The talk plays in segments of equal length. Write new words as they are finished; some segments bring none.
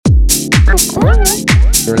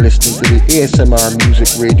You're listening to the ASMR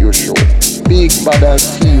Music Radio Show. Big, bad and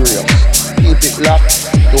serious. Keep it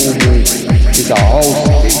locked, don't move. It's a house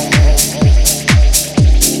thing.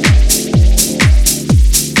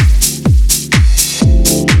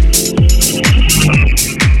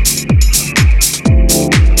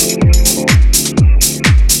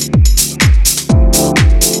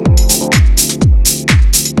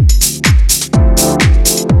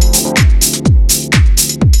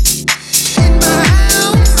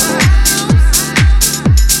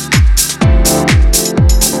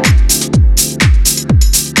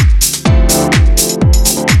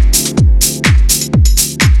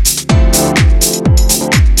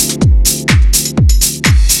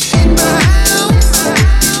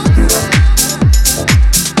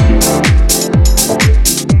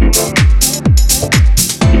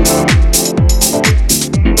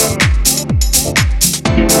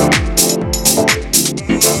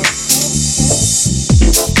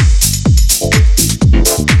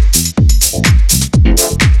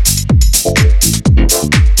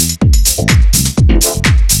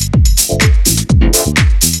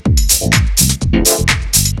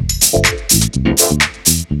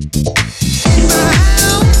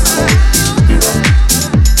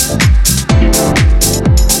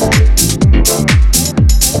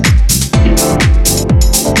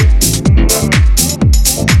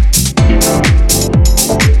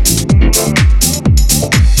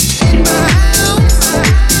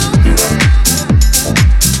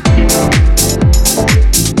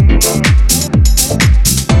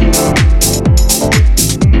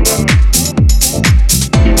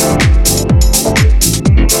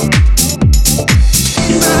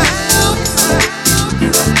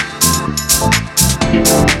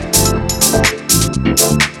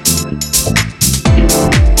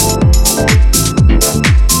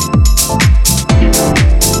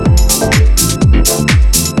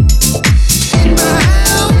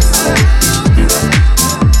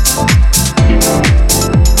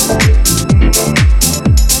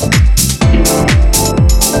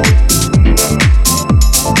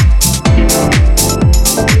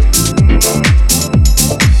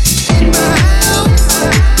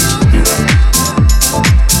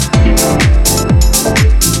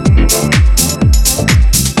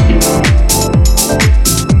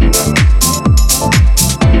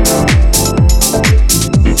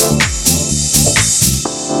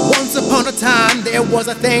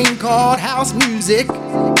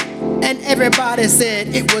 Everybody said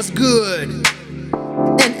it was good,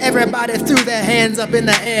 and everybody threw their hands up in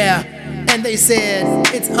the air, and they said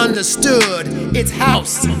it's understood, it's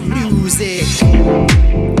house music.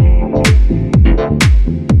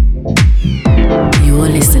 You're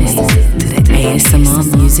listening to the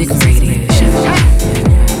ASMR Music Radio Show.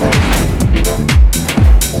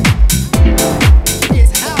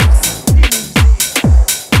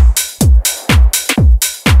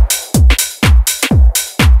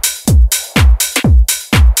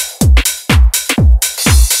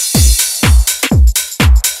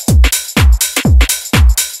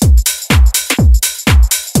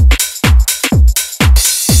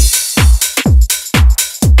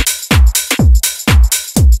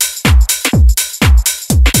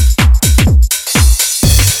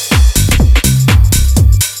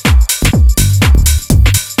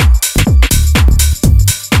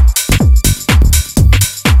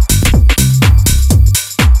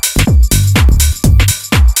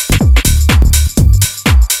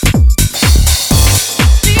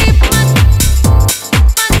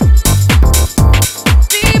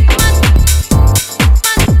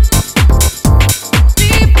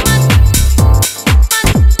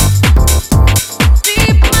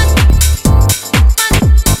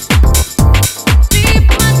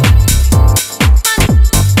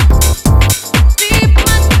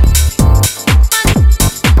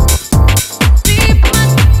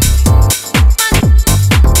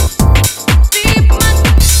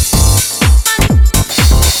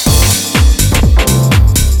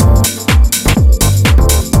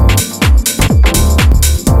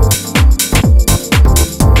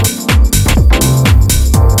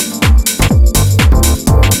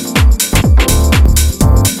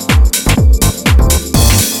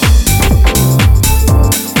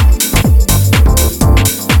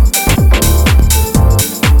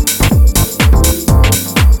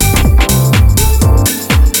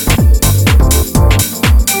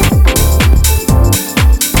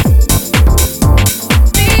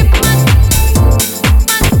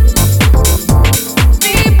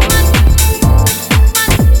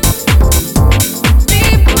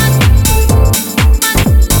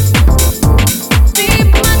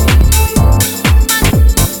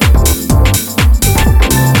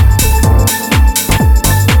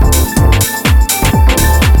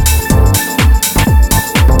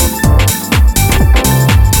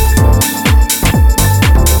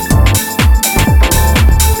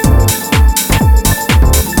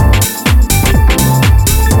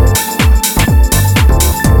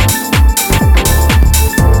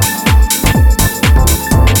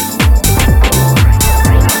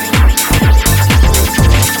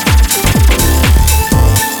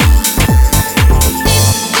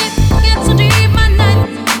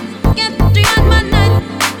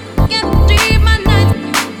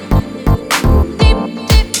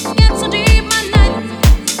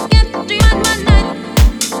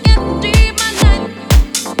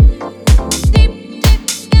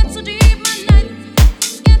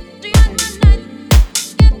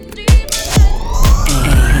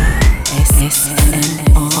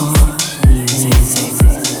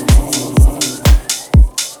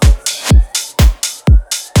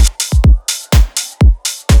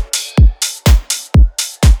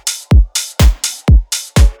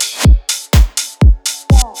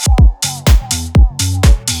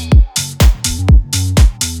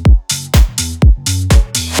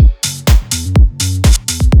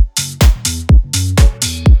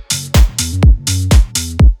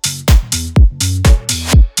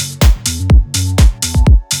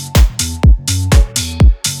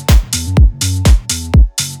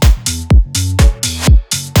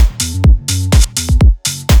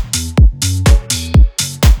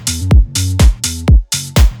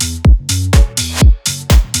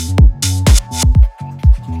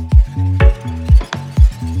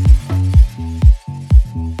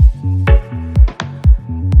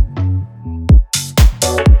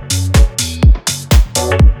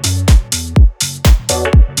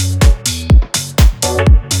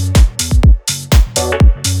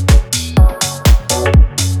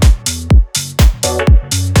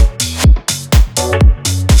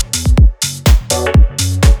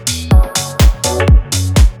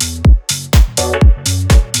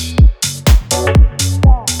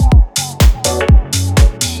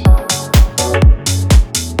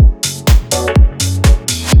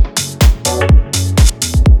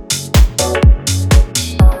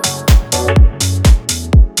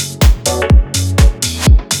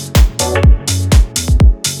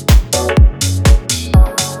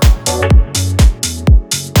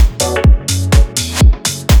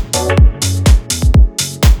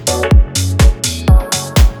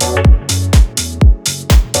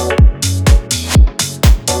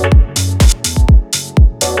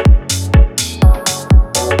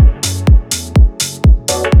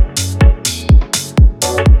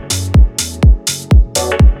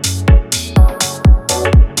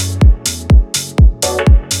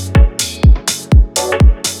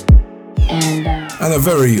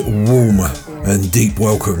 very warm and deep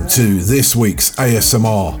welcome to this week's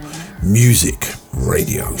ASMR Music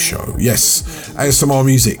Radio Show. Yes, ASMR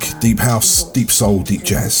music, deep house, deep soul, deep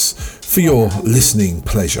jazz, for your listening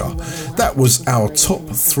pleasure. That was our top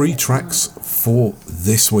 3 tracks for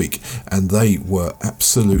this week, and they were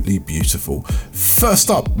absolutely beautiful. First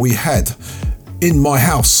up, we had In My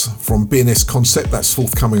House from B&S Concept. That's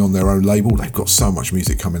forthcoming on their own label. They've got so much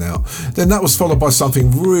music coming out. Then that was followed by something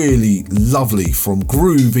really lovely from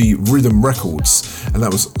Groovy Rhythm Records, and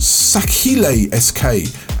that was Sakhile SK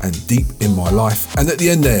and Deep in My Life. And at the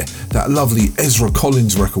end there, that lovely Ezra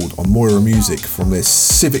Collins record on Moira Music from their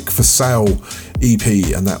Civic for Sale EP,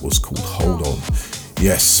 and that was called Hold On.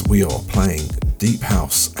 Yes, we are playing deep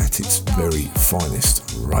house at its very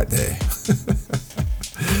finest right there.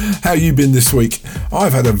 How you been this week?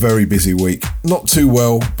 I've had a very busy week, not too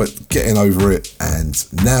well, but getting over it, and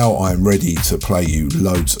now I'm ready to play you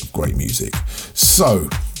loads of great music. So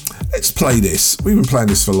let's play this. We've been playing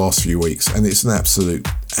this for the last few weeks, and it's an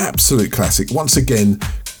absolute classic. Once again,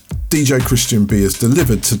 DJ Christian B has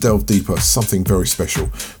delivered to Delve Deeper something very special.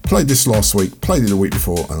 Played this last week, played it the week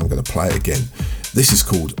before, and I'm going to play it again. This is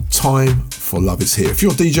called Time for Love Is Here. If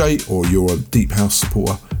you're a DJ or you're a deep house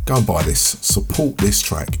supporter, go and buy this, support this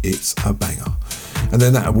track, it's a banger. And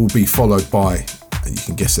then that will be followed by, and you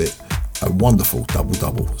can guess it, a wonderful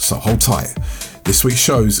double. So hold tight. This week's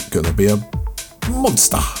show's gonna be a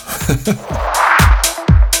monster.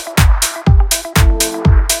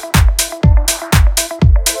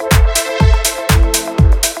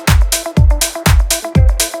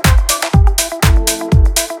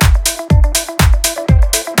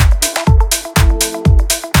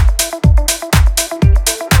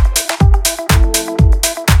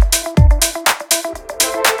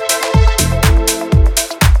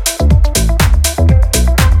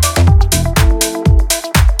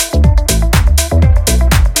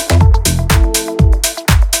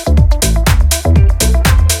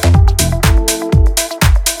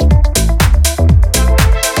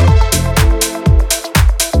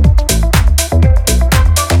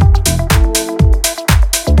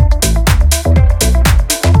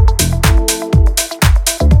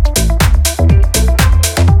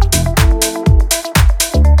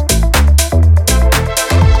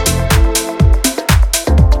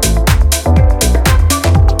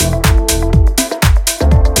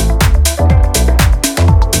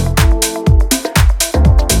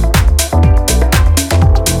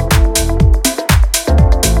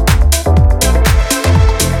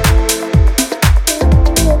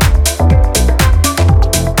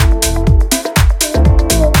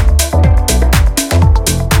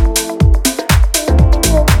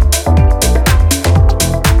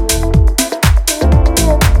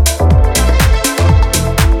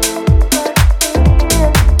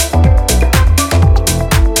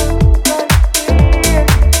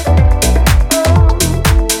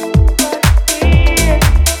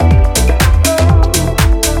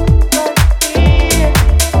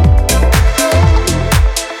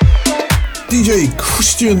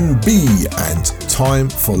 B and Time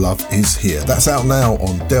for Love Is Here. That's out now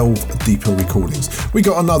on Delve Deeper Recordings. We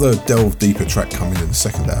got another Delve Deeper track coming in the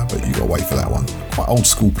second hour, but you gotta wait for that one. Quite old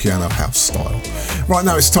school piano house style. Right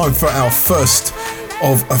now it's time for our first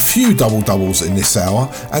of a few doubles in this hour,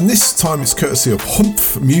 and this time it's courtesy of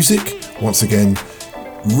Humph Music. Once again,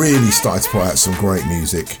 really started to put out some great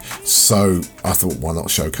music, so I thought why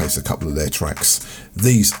not showcase a couple of their tracks.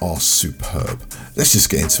 These are superb. Let's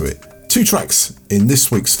just get into it. 2 tracks in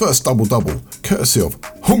this week's first double, courtesy of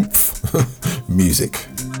Humph Music.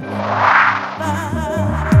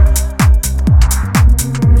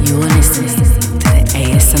 You're listening to the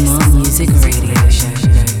ASMR Music Radio Show.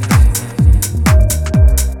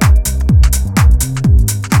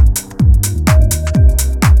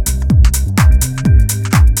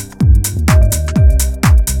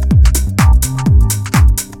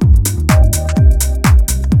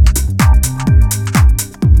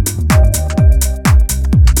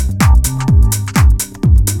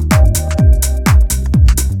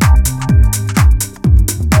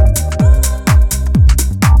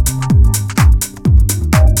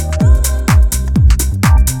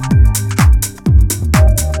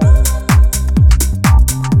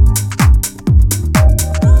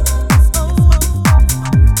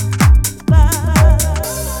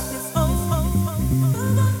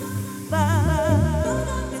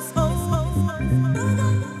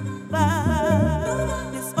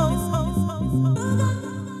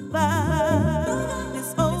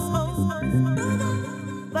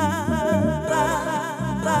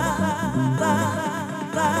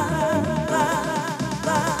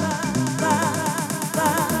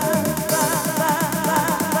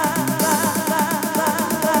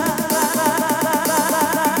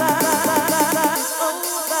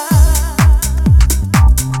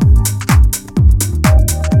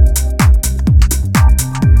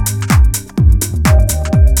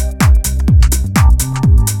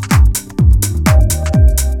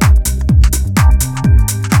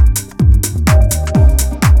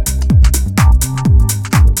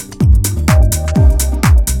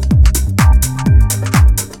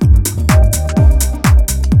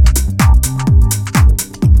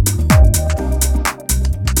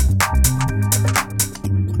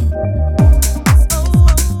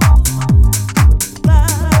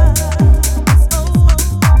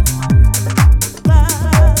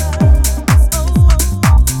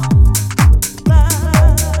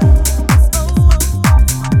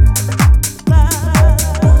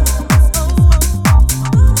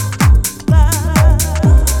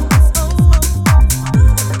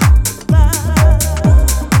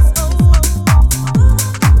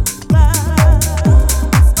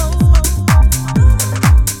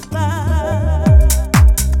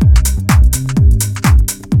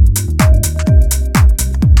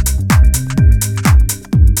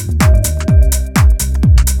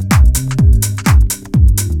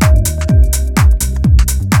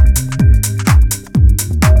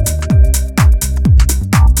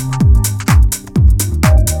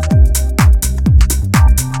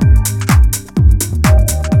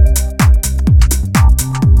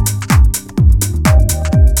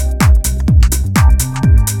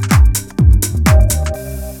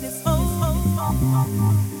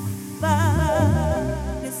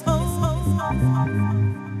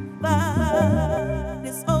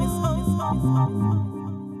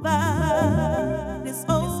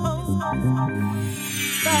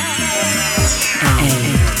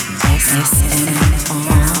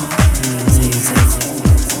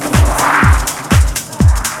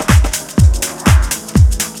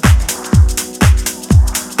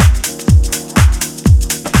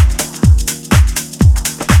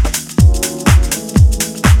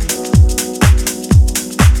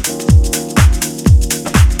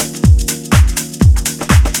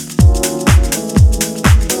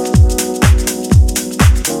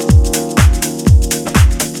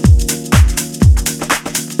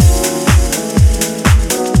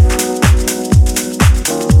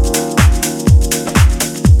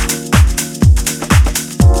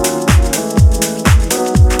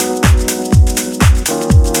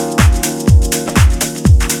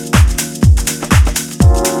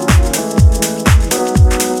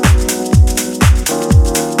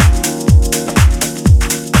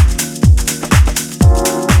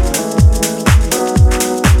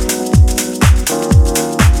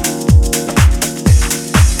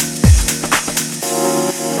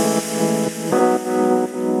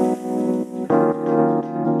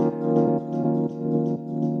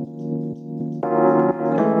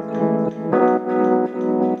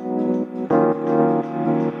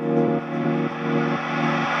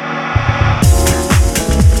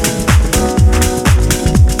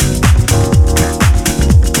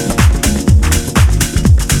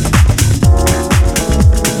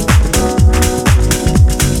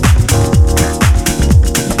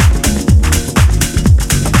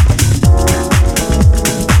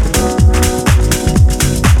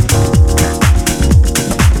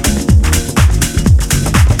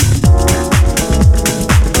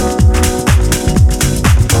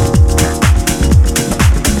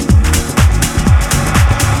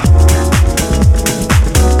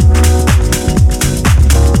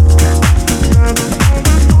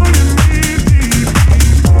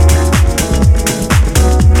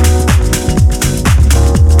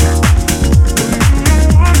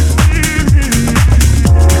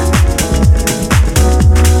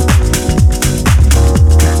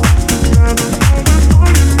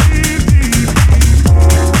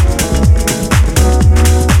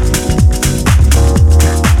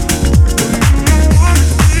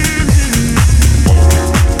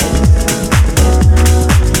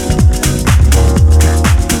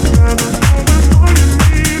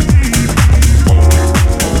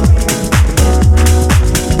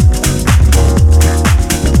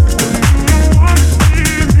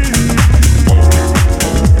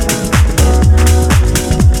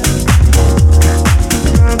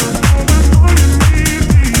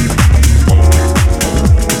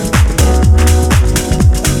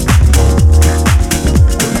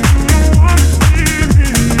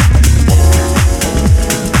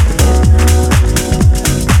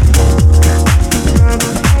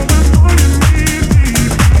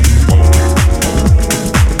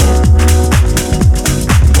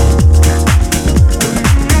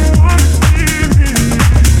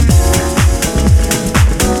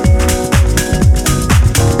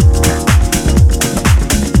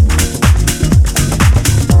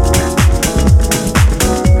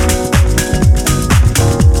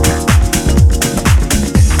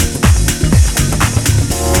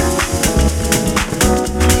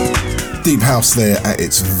 Deep house there at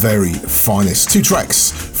its very finest. 2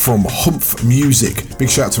 tracks from Humph Music. Big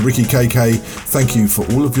shout out to Ricky KK. Thank you for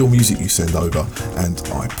all of your music you send over, and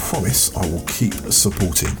I promise I will keep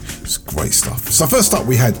supporting. It's great stuff. So first up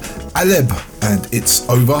we had Aleb and It's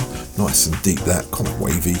Over. Nice and deep, that kind of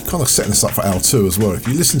wavy, kind of setting us up for hour 2 as well. If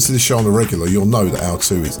you listen to this show on the regular, you'll know that hour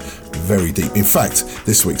 2 is very deep. In fact,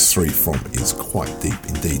 this week's 3 from is quite deep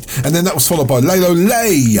indeed. And then that was followed by Lalo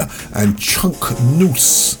Leyy and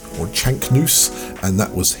Chanknous, and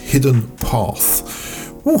that was Hidden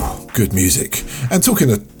Path. Ooh, good music. And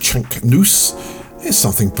talking of Chanknous, here's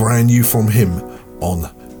something brand new from him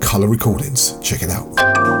on Colour Recordings. Check it out.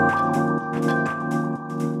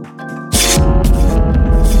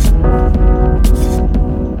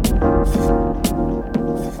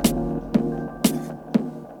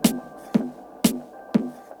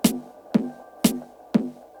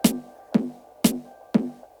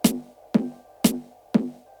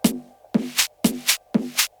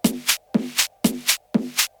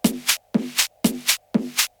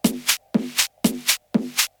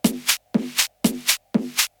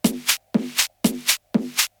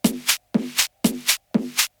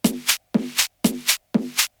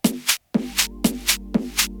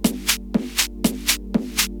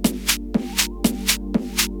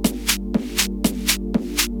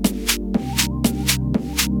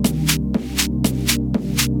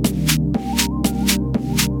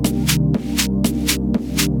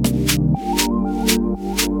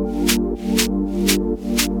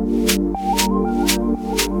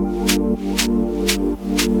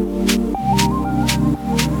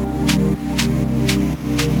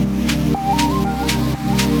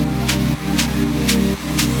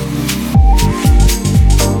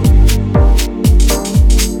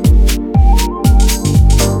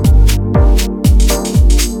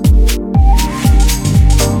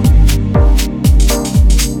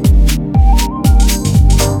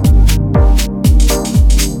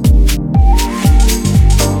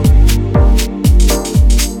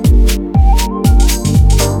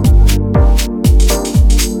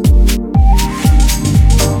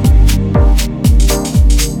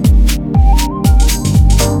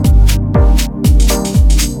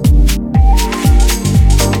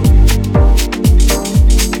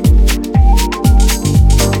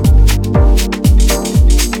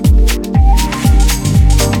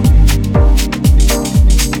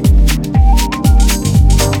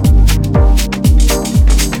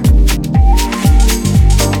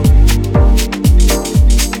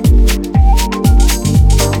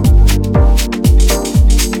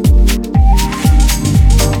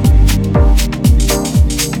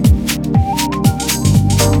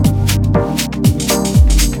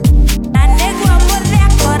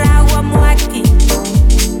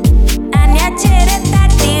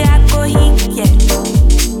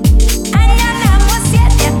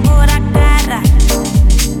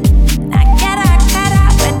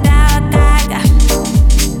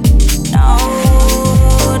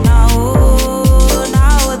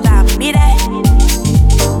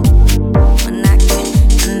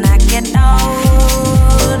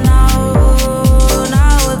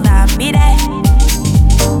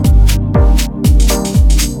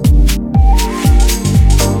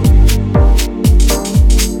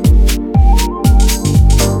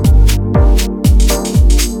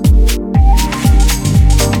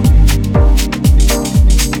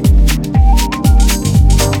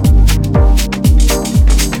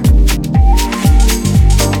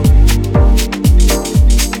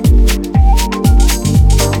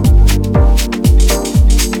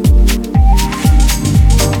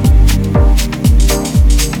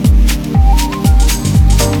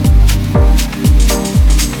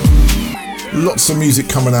 Lots of music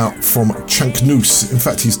coming out from Chanknous. In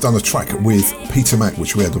fact, he's done a track with Peter Mac,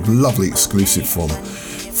 which we had a lovely exclusive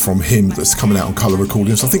from him that's coming out on Colour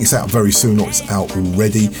Recordings. I think it's out very soon, or it's out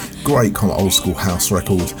already. Great kind of old school house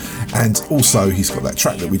record. And also he's got that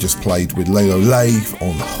track that we just played with Lalo Leyy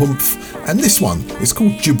on Humph. And this one is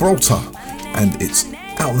called Gibraltar, and it's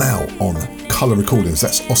out now on Colour Recordings.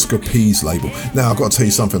 That's Oscar P's label. Now I've got to tell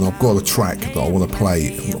you something, I've got a track that I want to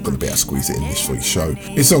play. I'm not going to be able to squeeze it in this week's show.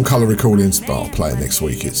 It's on Colour Recordings, but I'll play it next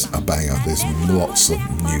week. It's a banger. There's lots of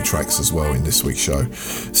new tracks as well in this week's show.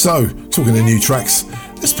 So, talking of new tracks,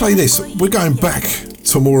 let's play this. We're going back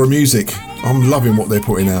to more music. I'm loving what they're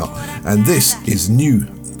putting out, and this is New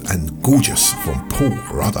and Gorgeous from Paul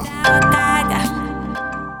Rudder. Hold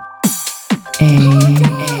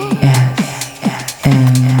on.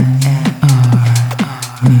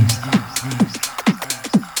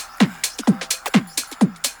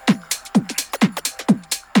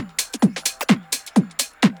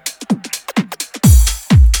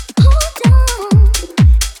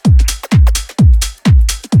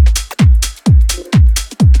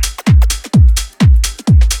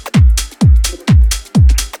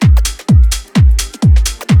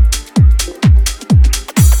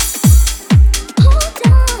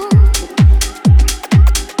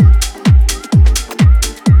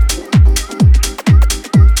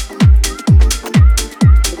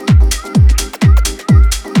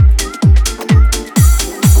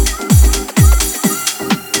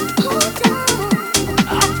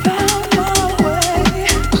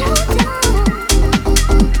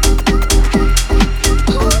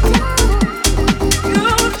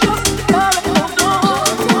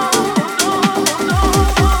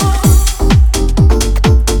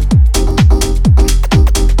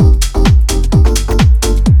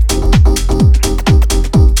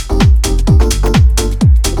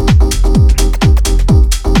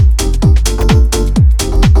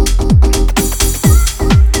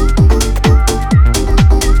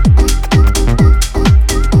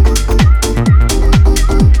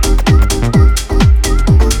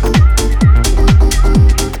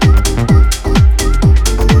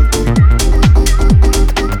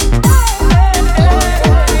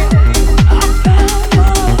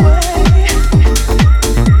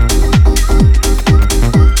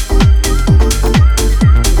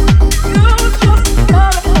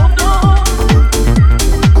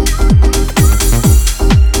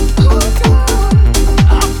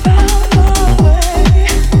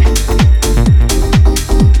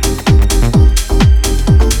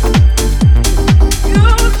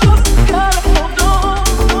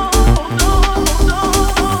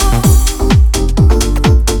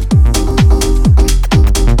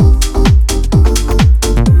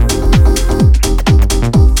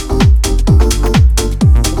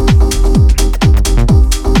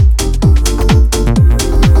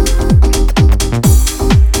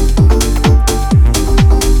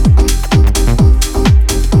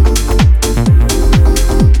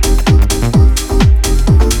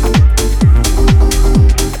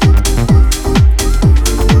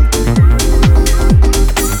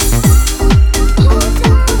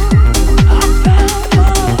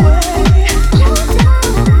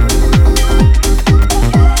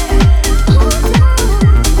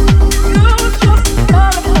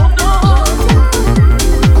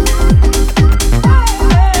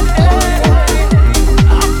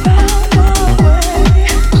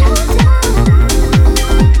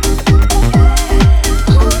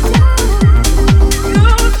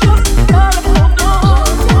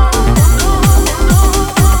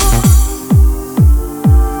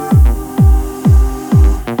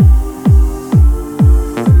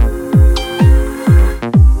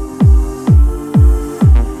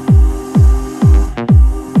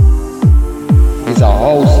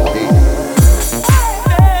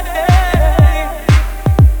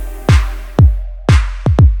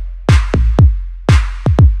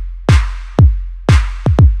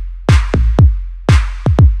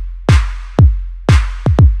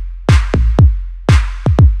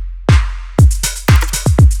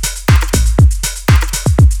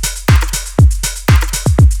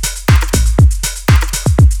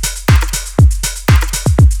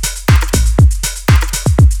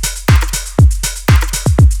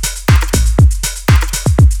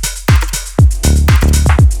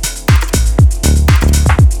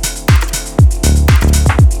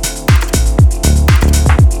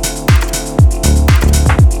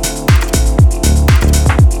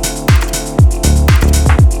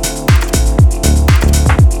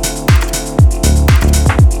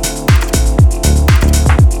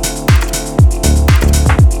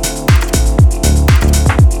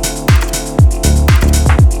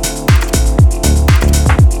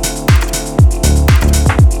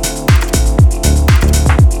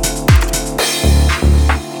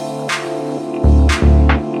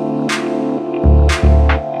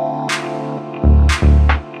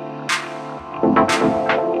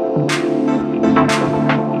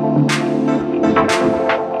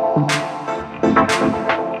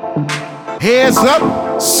 Prayers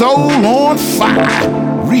up, soul on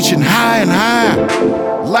fire, reaching high and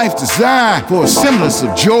high. Life designed for a semblance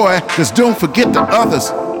of joy, cause don't forget the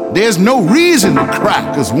others. There's no reason to cry,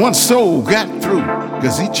 cause one soul got through,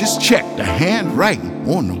 cause he just checked the handwriting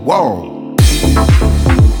on the wall.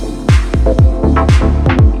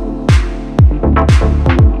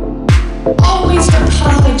 Always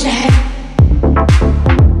apologize.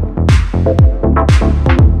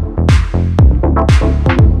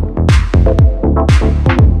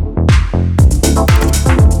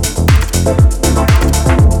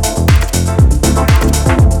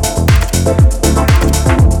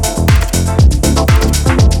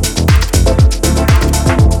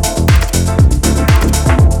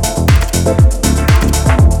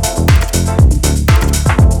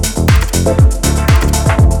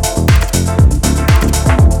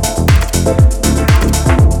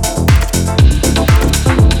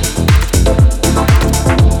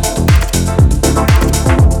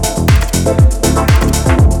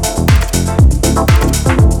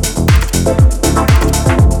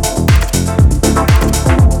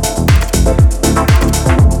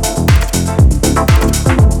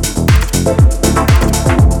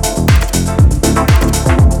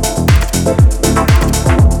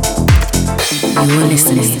 You're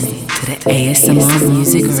listening to the ASMR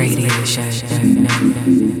Music Radio Show.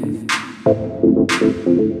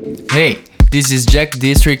 Hey, this is Jack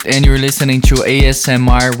District and you're listening to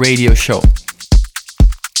ASMR Radio Show.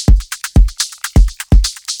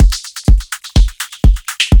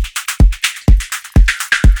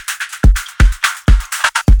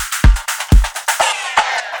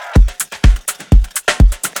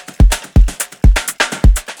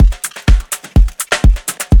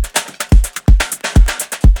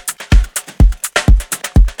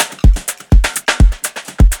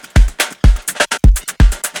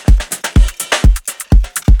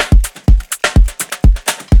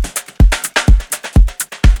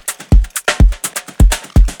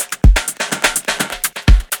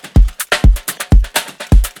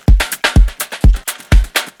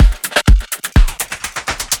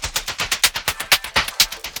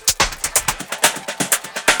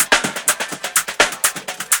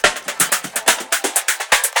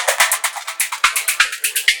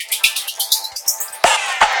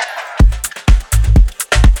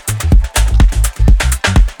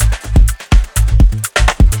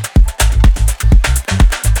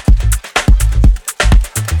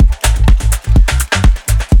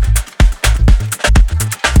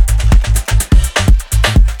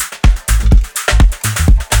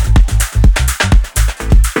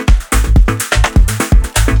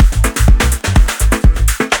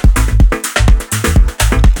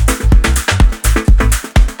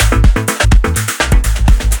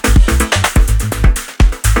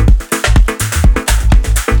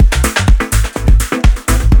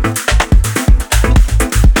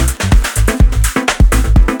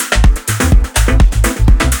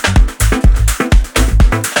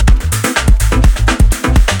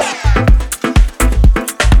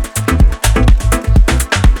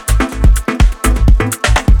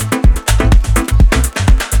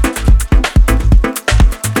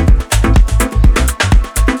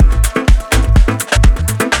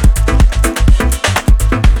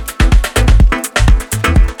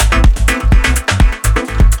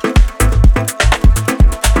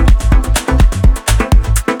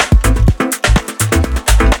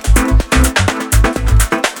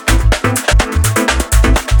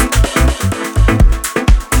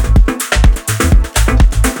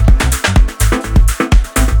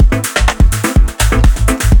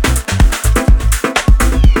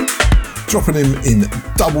 dropping him in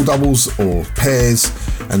doubles or pairs,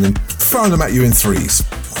 and then throwing them at you in threes.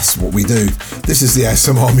 That's what we do. This is the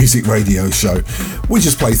ASMR Music Radio Show. We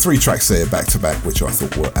just played 3 tracks there back to back, which I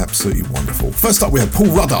thought were absolutely wonderful. First up, we had Paul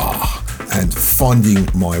Rudder and Finding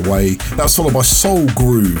My Way. That was followed by Soul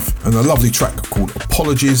Groove and a lovely track called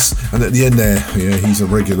Apologies. And at the end there, yeah, he's a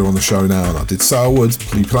regular on the show now, and I did say I would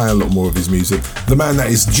be playing a lot more of his music. The man that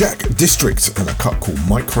is Jack District and a cut called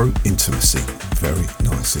Micro Intimacy. Very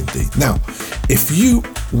nice indeed. Now, if you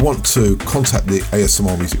want to contact the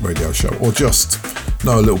ASMR Music Radio Show or just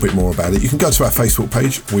know a little bit more about it, you can go to our Facebook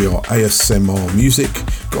page. We are ASMR Music.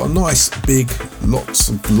 Got a nice big, lots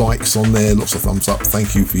of likes on there, lots of thumbs up.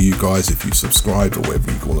 Thank you for you guys if you subscribed or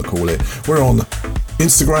whatever you want to call it. We're on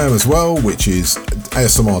Instagram as well, which is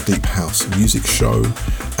ASMR Deep House Music Show.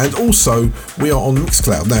 And also, we are on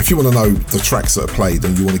Mixcloud. Now, if you want to know the tracks that are played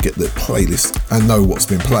and you want to get the playlist and know what's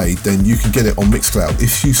been played, then you can get it on Mixcloud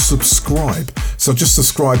if you subscribe. So just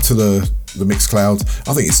subscribe to the Mixcloud.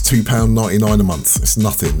 I think it's £2.99 a month. It's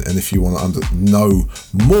nothing. And if you want to know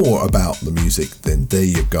more about the music, then there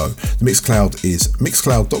you go. The Mixcloud is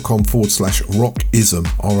mixcloud.com/rockism,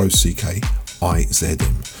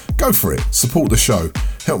 ROCKIZM. Go for it. Support the show.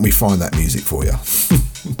 Help me find that music for you.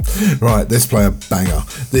 Right, let's play a banger.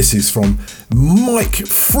 This is from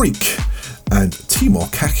MicFreak, and Timor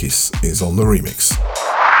Kakis is on the remix.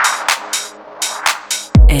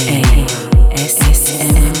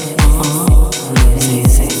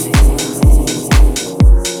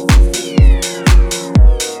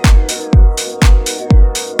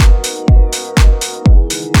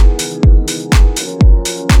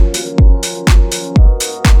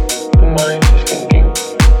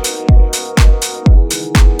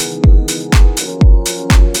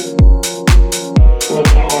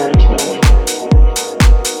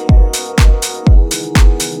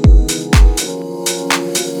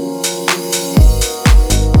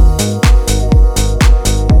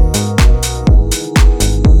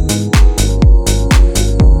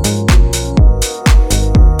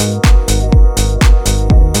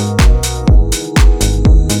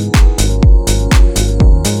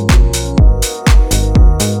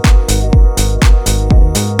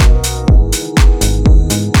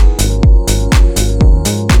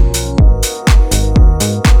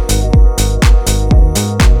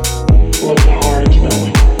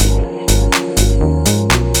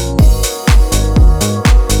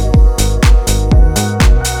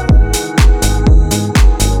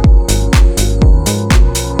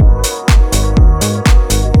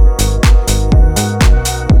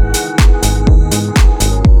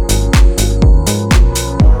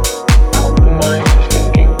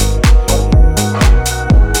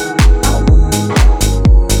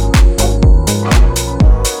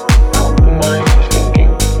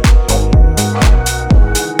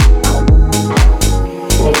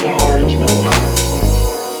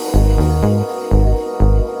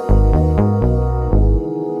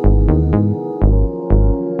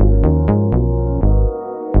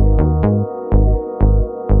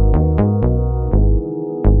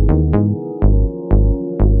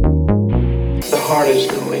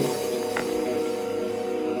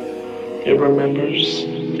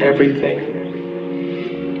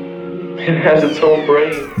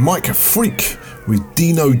 MicFreak with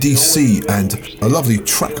Dino DC and a lovely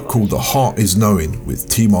track called The Heart Is Knowing with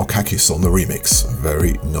Timor Kakis on the remix.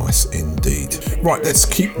 Very nice indeed. Right, let's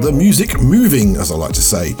keep the music moving, as I like to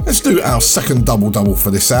say. Let's do our second double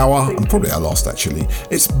for this hour, and probably our last actually.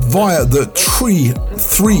 It's via the Tree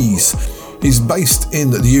Threes. He's based in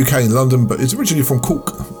the UK in London, but is originally from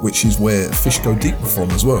Cork, which is where Fish Go Deep were from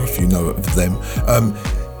as well, if you know of them. I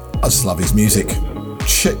just love his music.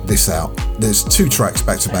 Check this out. There's two tracks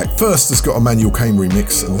back to back. First has got a Manuel Kane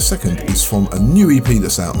remix, and the second is from a new EP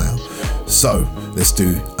that's out now. So let's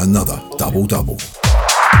do another double.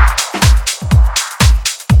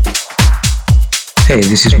 Hey,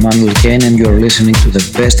 this is Manuel Kane, and you're listening to the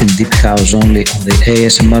best in deep house only on the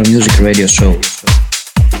ASMR Music Radio Show.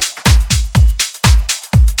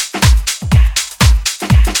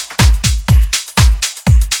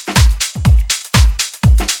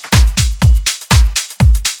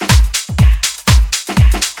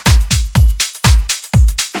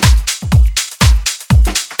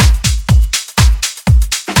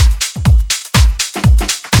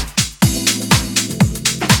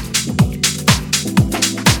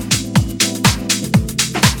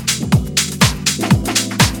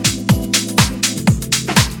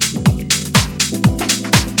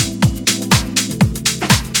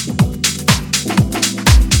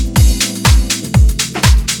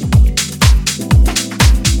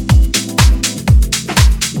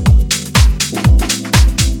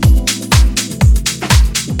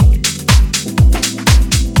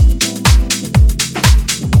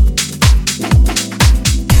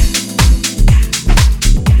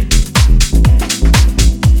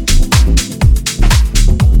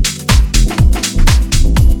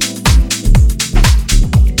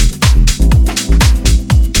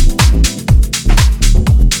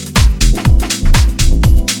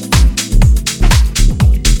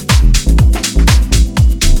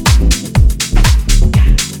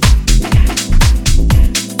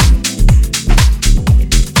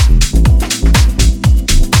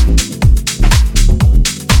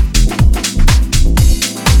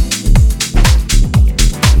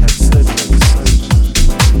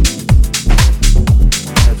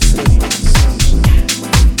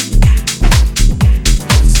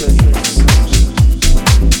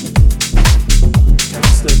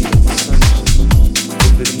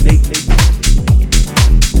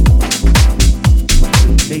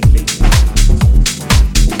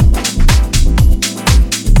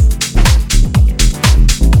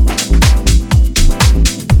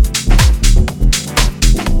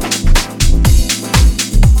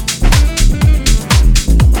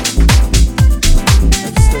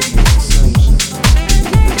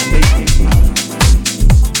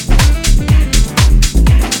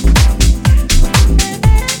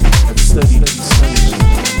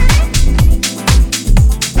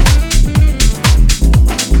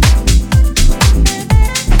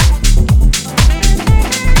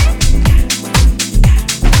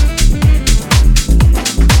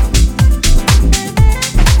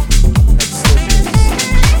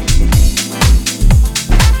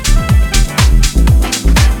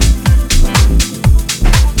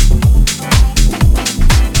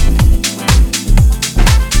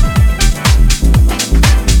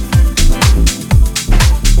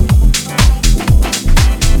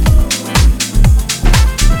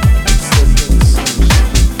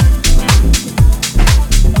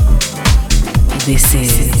 This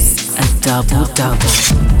is a double-double.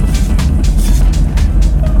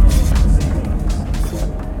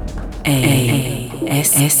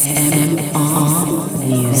 ASMR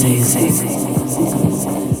music.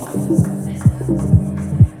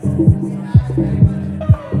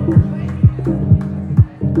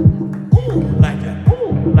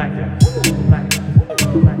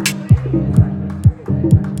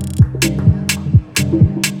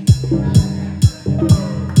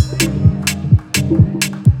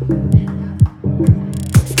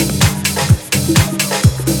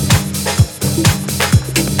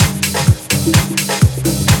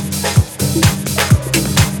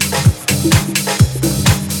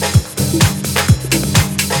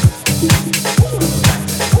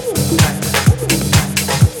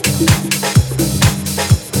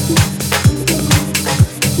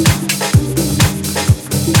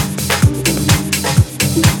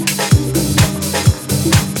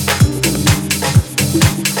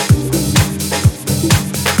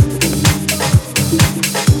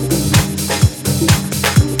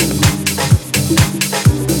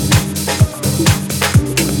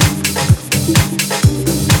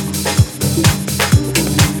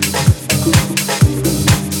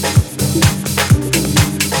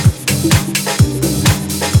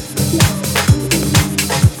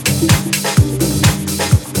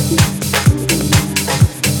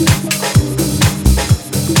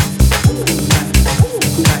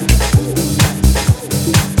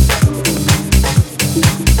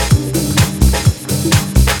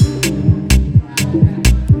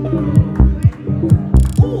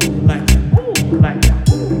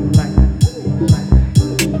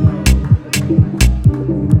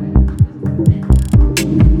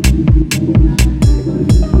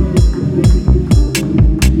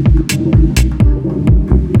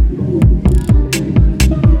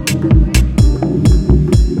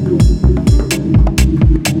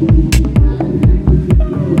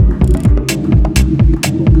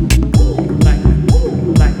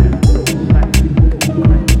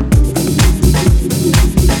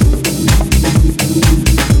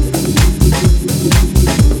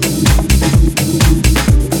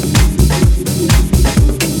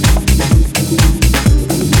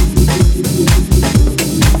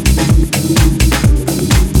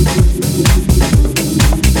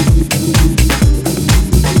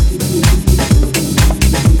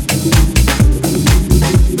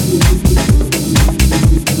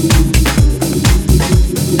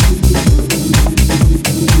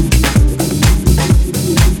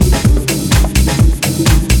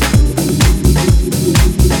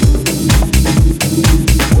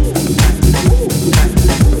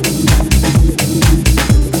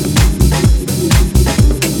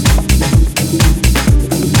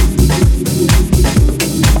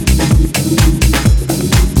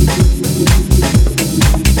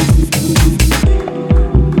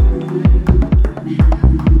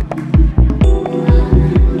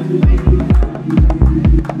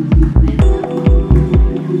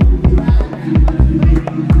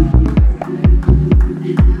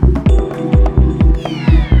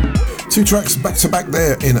 Two tracks back to back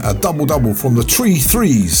there in a double-double from the Tree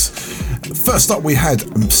Threes. First up we had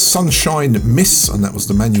Sunshine Miss, and that was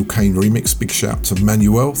the Manuel Kane remix. Big shout to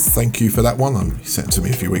Manuel, thank you for that one. He sent it to me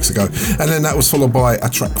a few weeks ago. And then that was followed by a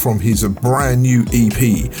track from his brand new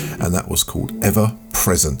EP, and that was called Ever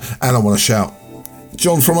Present. And I want to shout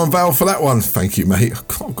John from Unveil for that one. Thank you, mate.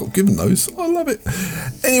 I've got given those. I love it.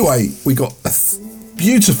 Anyway, we got a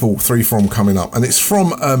beautiful 3 from coming up, and it's from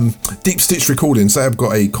Deepstitched Recordings. They have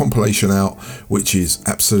got a compilation out which is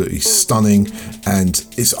absolutely stunning, and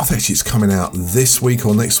I think it's coming out this week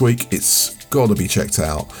or next week. It's got to be checked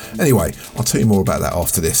out. Anyway, I'll tell you more about that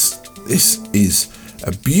after this. This is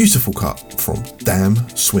a beautiful cut from Damn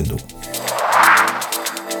Swindle.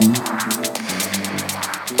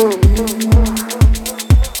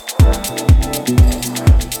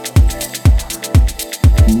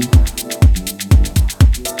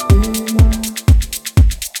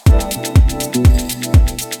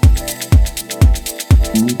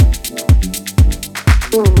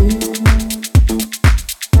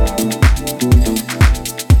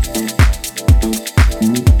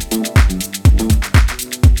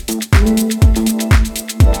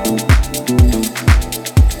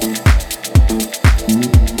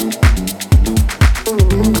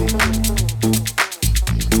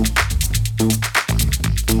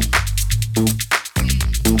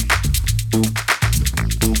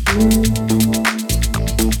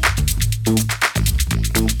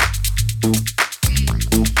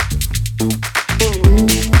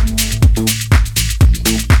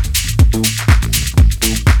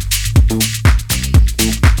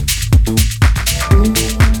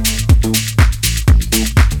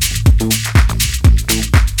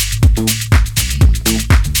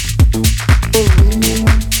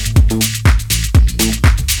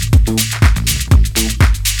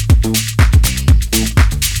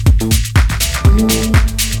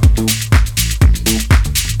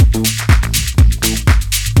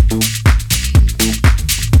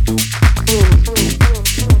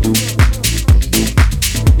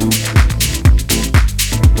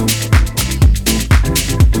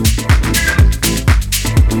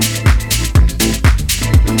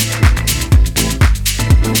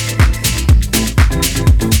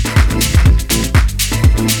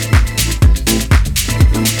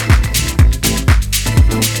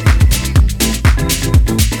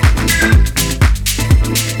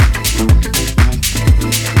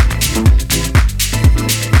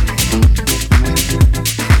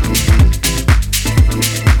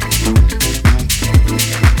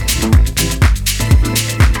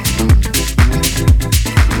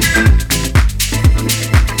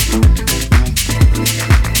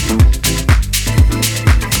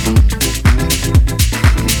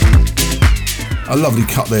 A lovely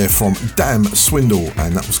cut there from Damn Swindle,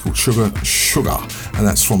 and that was called Sugar Sugar, and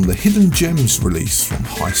that's from the Hidden Gems release from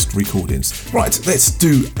Heist Recordings. Right, let's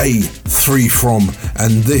do a 3 from,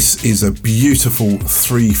 and this is a beautiful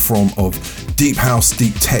 3 from of Deep House,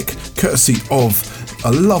 Deep Tech, courtesy of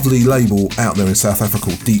a lovely label out there in South Africa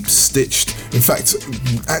called Deepstitched. In fact,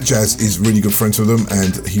 Atjazz is really good friends with them,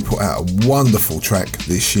 and he put out a wonderful track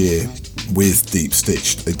this year with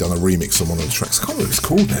Deepstitched. They've done a remix on one of the tracks. I can't remember what it's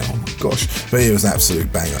called now, oh my gosh, but it was an absolute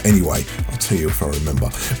banger. Anyway, I'll tell you if I remember.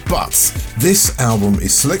 But this album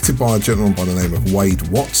is selected by a gentleman by the name of Wade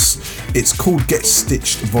Watts. It's called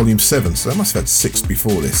Getstitched Vol.7, so they must have had 6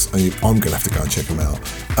 before this. I'm going to have to go and check them out.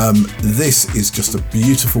 This is just a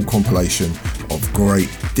beautiful compilation of great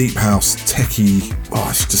deep house, techie, oh,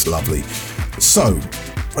 it's just lovely. So,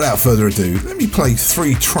 without further ado, let me play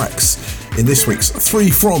 3 tracks in this week's 3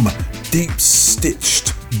 from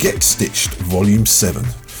Deepstitched Getstitched Vol.7.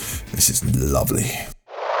 This is lovely.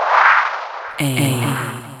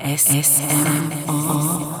 ASMR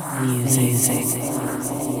Music.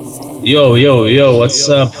 Yo, what's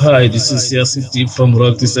up? Hi, this is Nuzu Deep from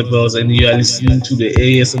Rock Disables, and you are listening to the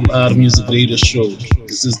ASMR Music Radio Show.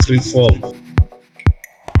 This is 3 from.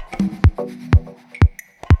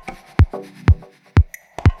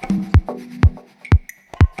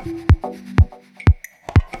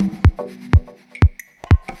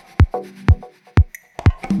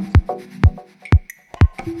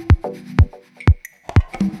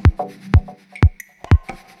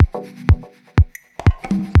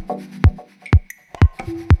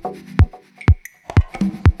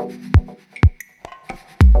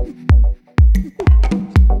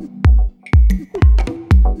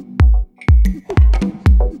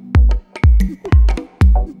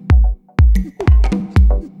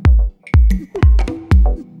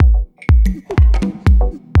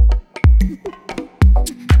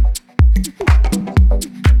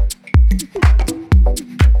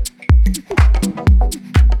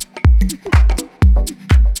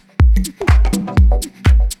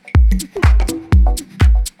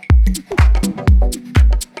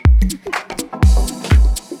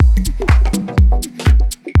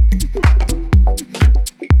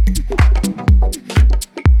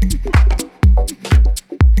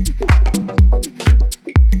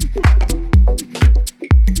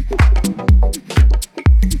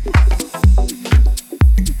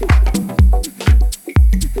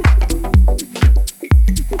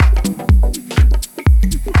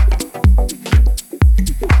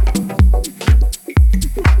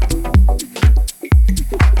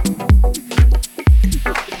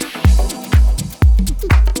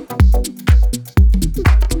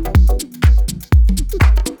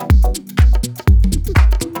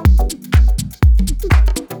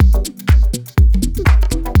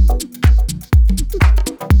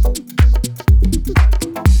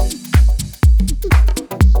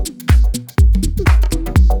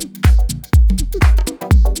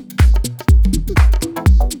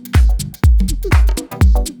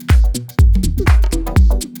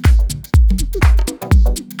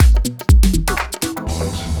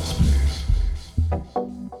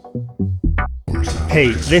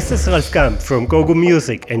 Hey, this is Ralf Gamp from GoGo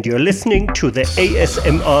Music, and you're listening to the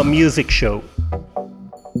ASMR Music Show.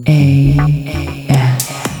 ASMR Music.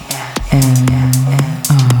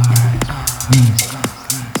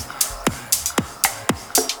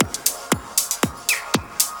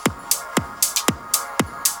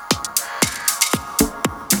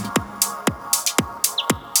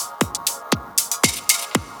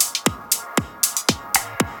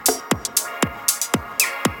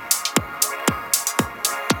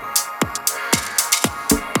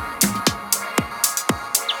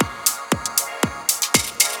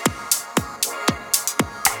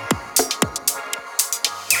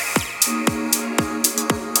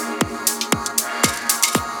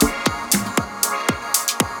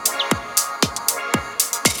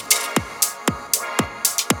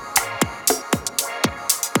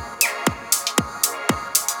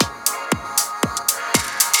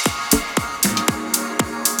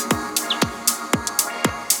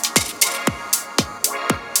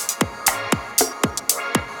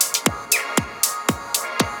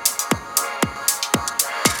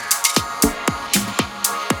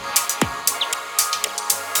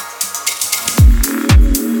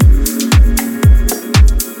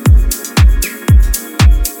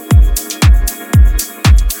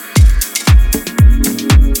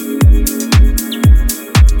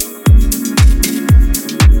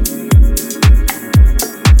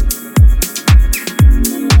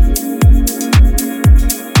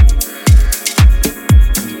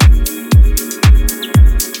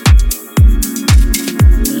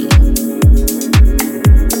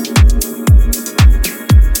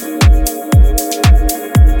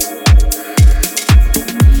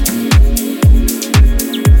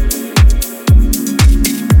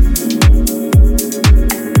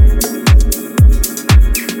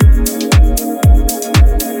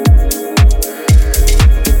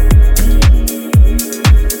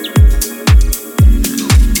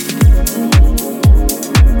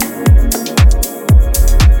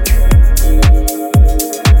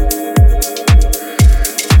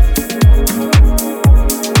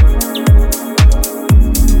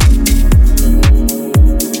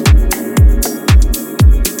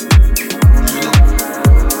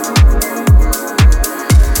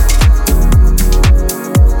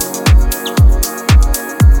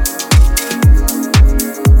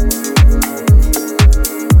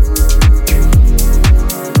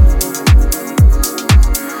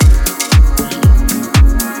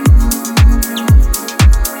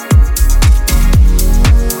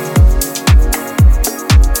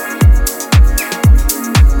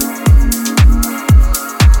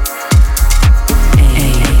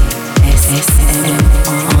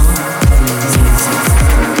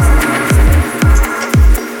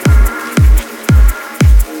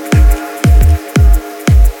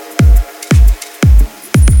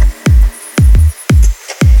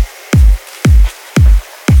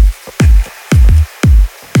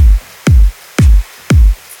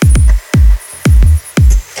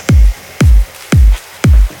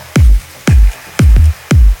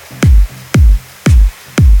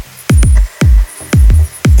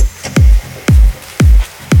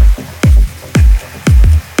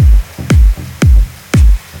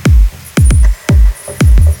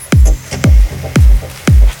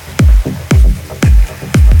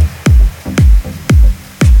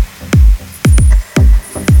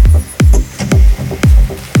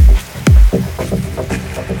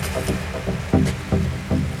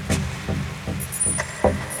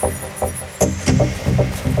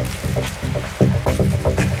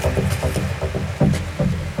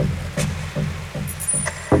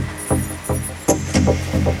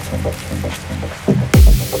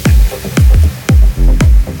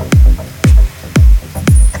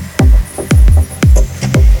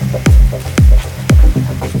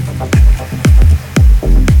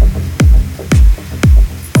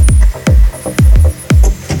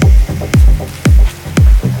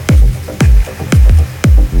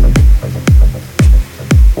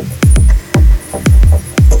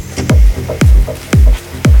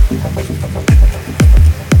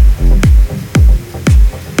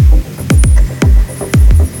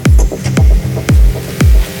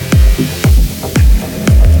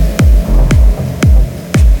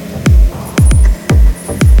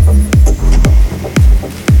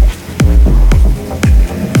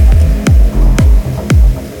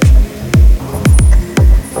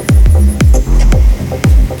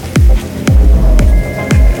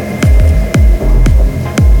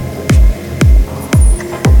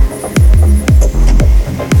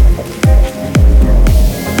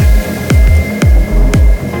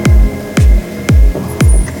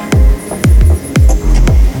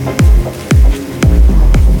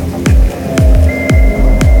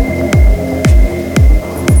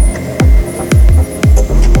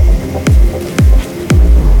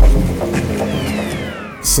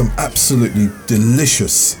 some absolutely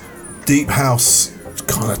delicious deep house,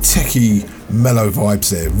 kind of techie, mellow vibes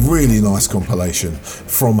there. Really nice compilation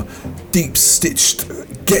from Deepstitched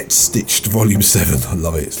Getstitched Vol.7. I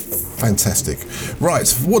love it. It's fantastic. Right,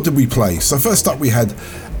 what did we play? So first up we had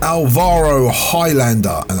Alvaro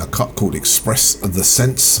Hylander and a cut called Express the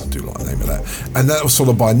Sense. I do like the name of that. And that was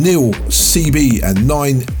followed by Neil CB and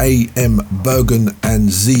 9am Bergen and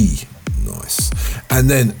Z. Nice. And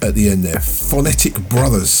then at the end there, Phonetic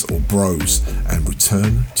Brothers or Bros and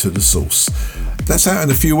Return to the Source. That's out in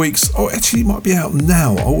a few weeks. Oh, actually it might be out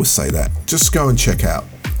now. I always say that. Just go and check out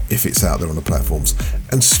if it's out there on the platforms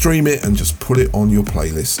and stream it and just put it on your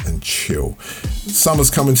playlist and chill. Summer's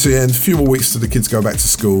coming to the end, a few more weeks till the kids go back to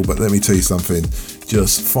school, but let me tell you something,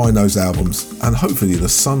 just find those albums and hopefully the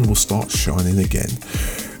sun will start shining again.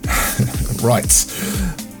 Right,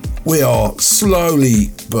 we are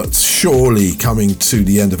slowly but surely coming to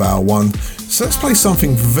the end of hour one, so let's play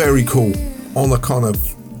something very cool on a kind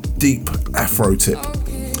of deep Afro tip.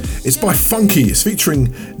 It's by Funkky, it's featuring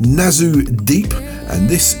Nuzu Deep, and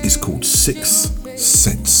this is called 6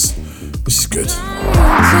 Sense, which is good.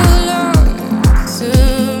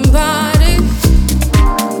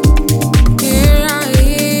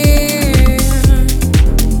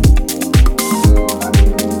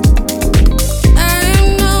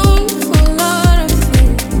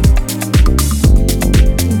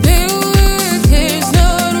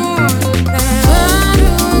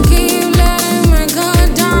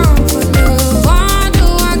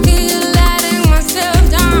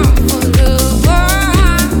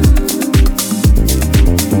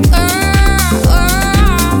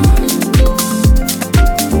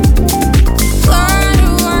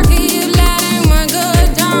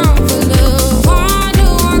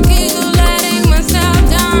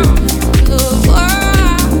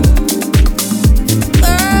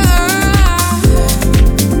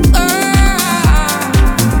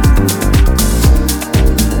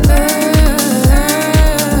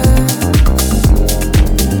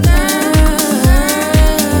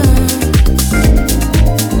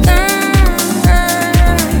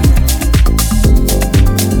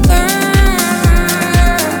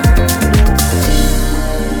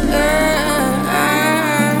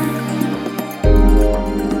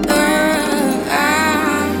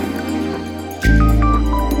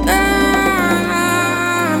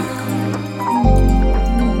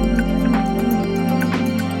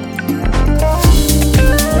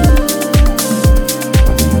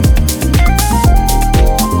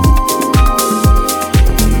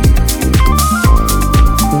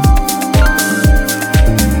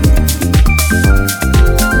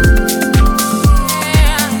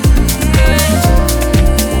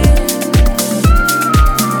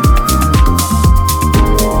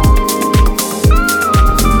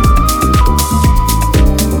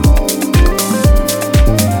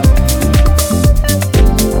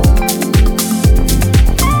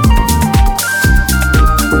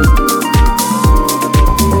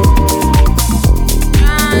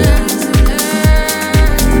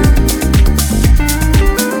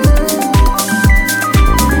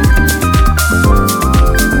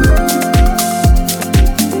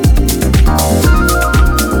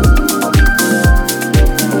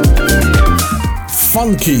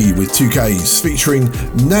 Funkky with 2 Ks featuring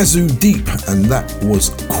Nuzu Deep, and that was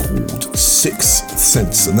called 6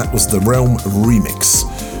 Sense, and that was the Realm remix.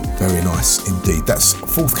 Very nice indeed. That's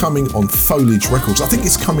forthcoming on Foliage Records. I think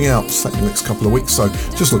it's coming out in the next couple of weeks, so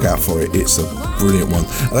just look out for it. It's a brilliant one.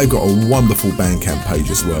 And they've got a wonderful Bandcamp page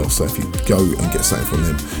as well, so if you go and get something from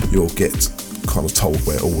them, you'll get kind of told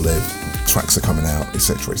where all their tracks are coming out,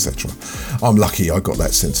 etc, etc. I'm lucky I got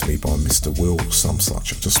that sent to me by Mr. Will some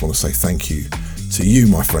such. I just want to say thank you to you,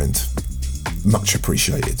 my friend. Much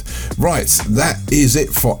appreciated. Right, that is it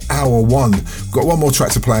for hour one. We've got one more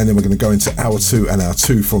track to play and then we're going to go into hour two and hour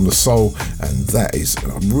two from the soul, and that is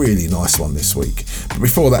a really nice one this week. But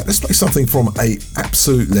before that, let's play something from a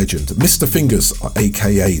absolute legend, Mr. Fingers,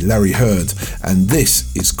 aka Larry Heard, and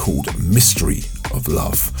this is called Mystery of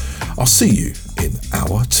Love. I'll see you in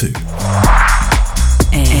hour two.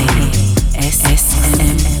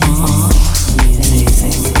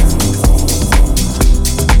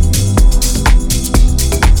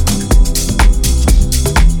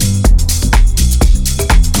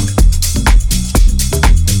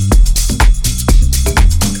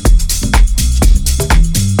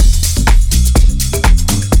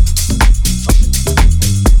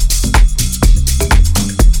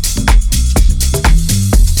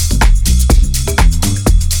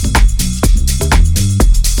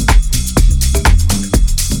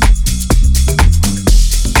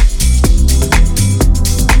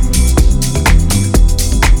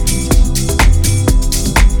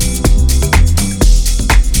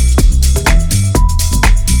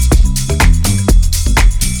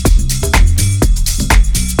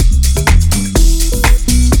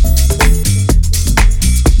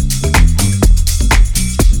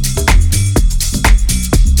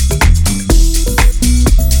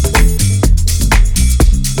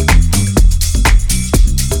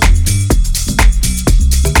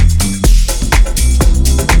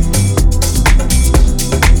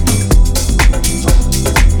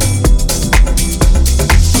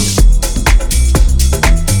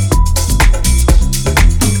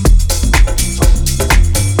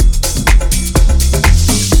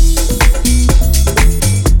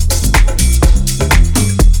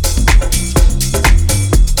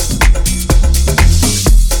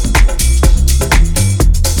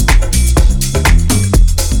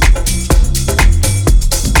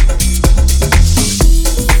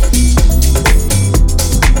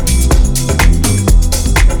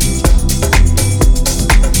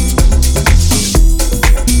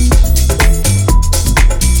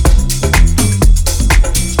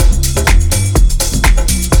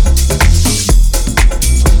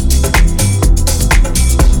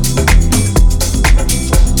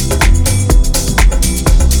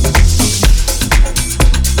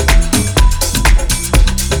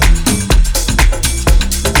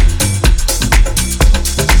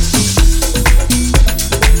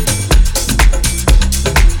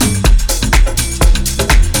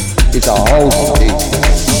 is a house thing.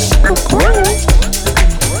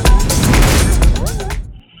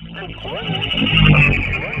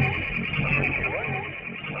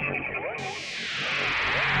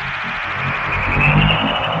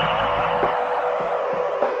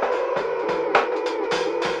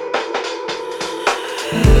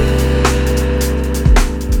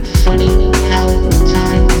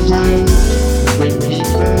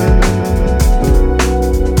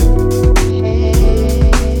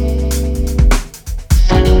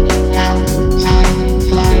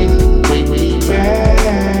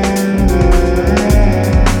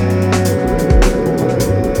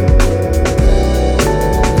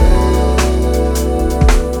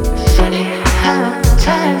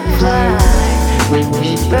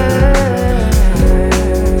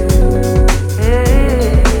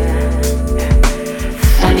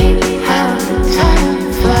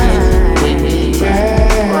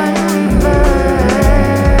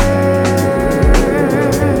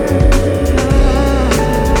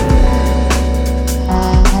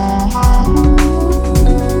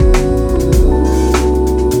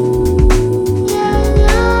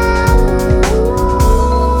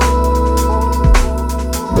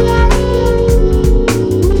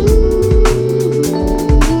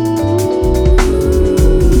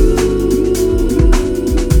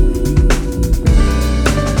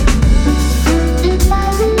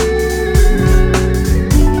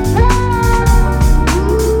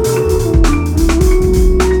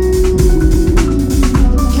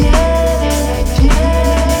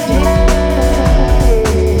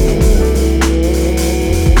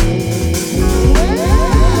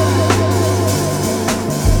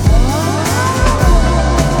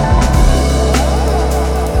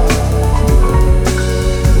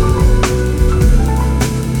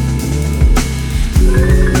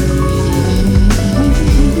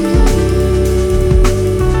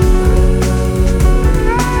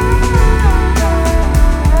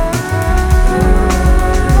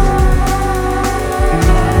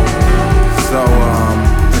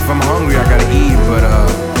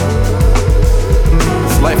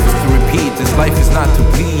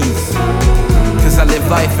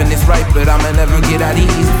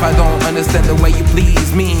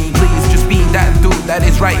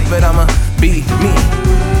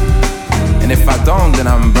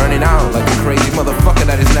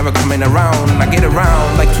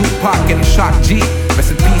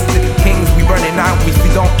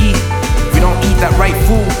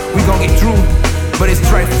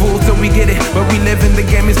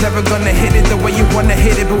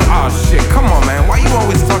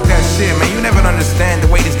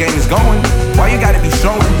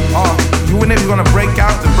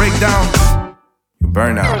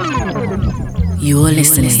 You're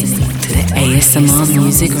listening to the ASMR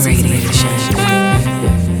Music Radio Show.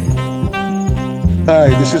 Hi,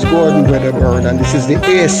 this is Gordon Wedderburn, and this is the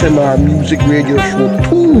ASMR Music Radio Show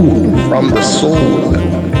 2 from the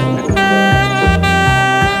soul.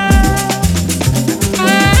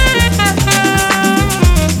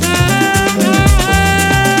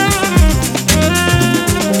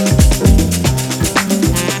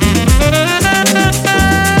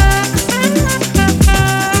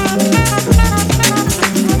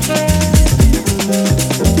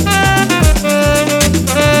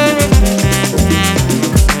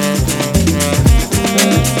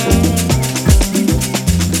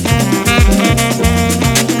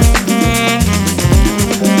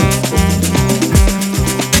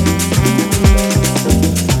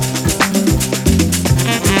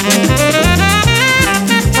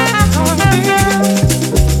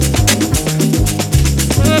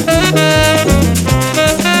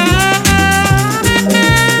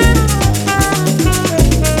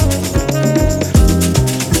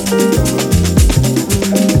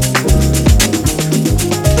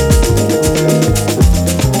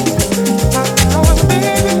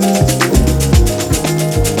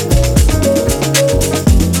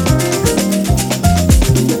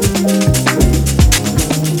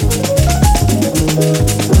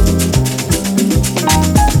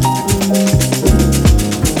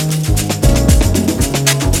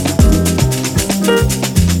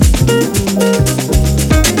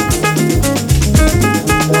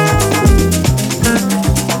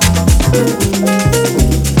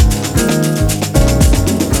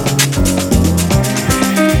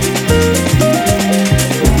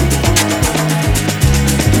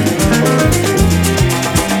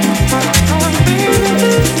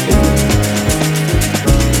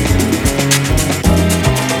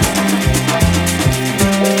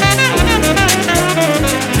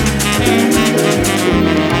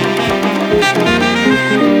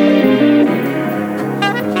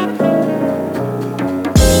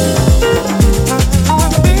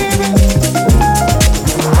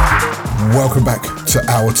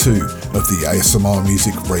 2 of the ASMR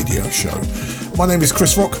Music Radio Show. My name is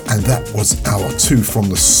Chris Rock, and that was Hour 2 from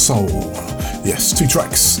the Soul. Yes, 2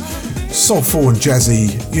 tracks, soulful and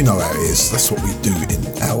jazzy, you know how it is, that's what we do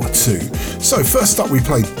in Hour 2. So first up we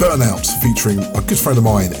played Burnout featuring a good friend of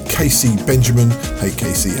mine, Casey Benjamin. Hey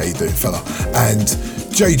Casey, how you doing fella? And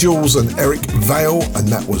J. Jules and Eric Vale, and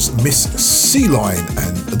that was Miss C-LINE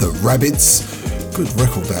and The Rabidz. Good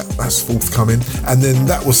record that's forthcoming. And then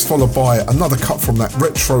that was followed by another cut from that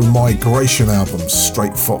Retromigration album,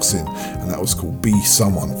 Straight Foxing, and that was called Be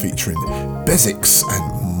Someone featuring Bezix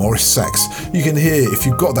and Morris Sachs. You can hear, if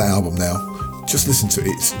you've got that album now, just listen to it,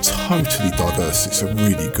 it's totally diverse, it's a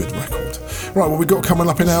really good record. Right, what we got coming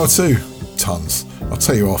up in Hour 2? Tons. I'll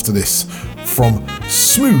tell you after this, from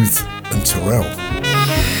Smoove and Turrell.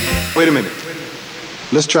 Wait a minute,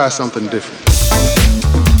 let's try something different.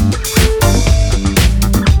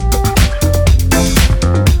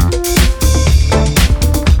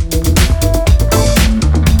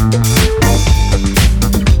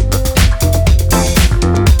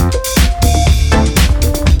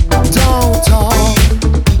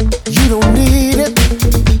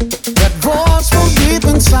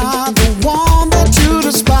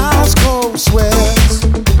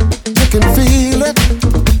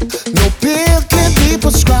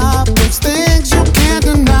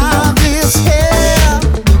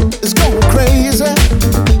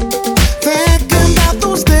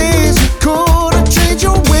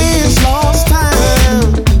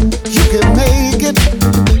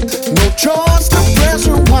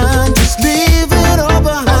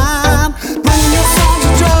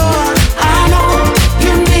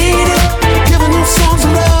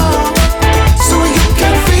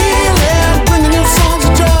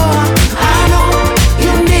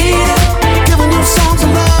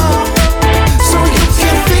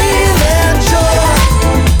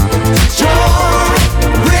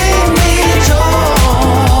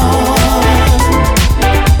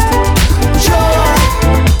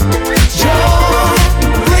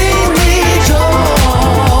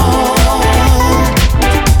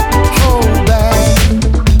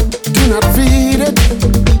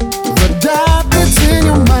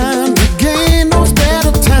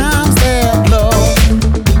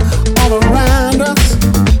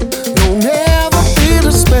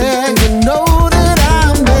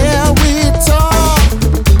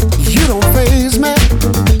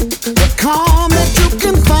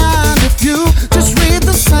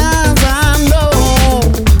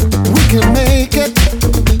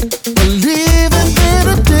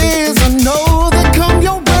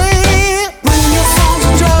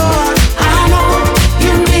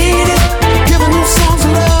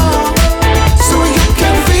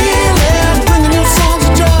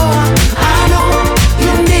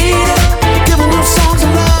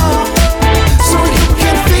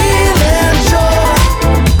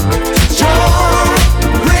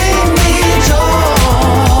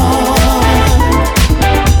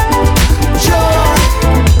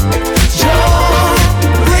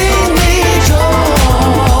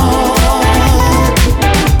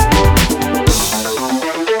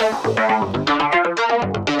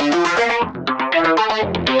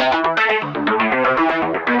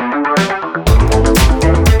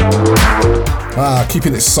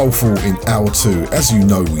 Keeping it soulful in Hour 2, as you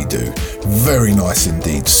know we do. Very nice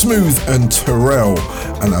indeed. Smoove and Turrell,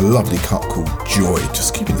 and a lovely cut called Joy,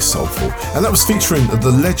 just keeping it soulful. And that was featuring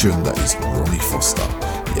the legend that is Ronnie Foster.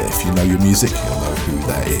 Yeah, if you know your music, you'll know who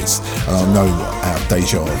that is. And I know our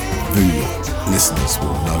Deja Vu listeners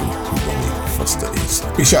will know who Ronnie Foster is.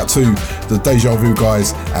 Big shout out to the Deja Vu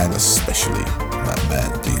guys, and especially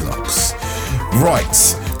Madman Deluxe.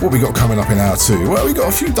 Right, what we got coming up in Hour 2? Well, we got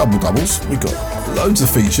a few double-doubles. We got loads of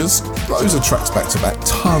features, loads of tracks back-to-back,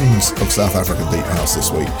 tons of South African Deep House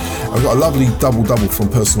this week. I've got a lovely double-double from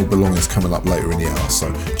Personal Belongings coming up later in the hour,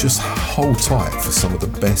 so just hold tight for some of the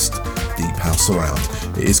best Deep House around.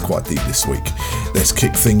 It is quite deep this week. Let's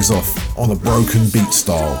kick things off on a broken beat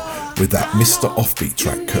style with that Mr. OFFBeat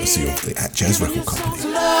track, courtesy of the At Jazz Record Company.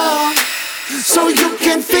 So you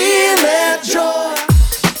can feel that joy.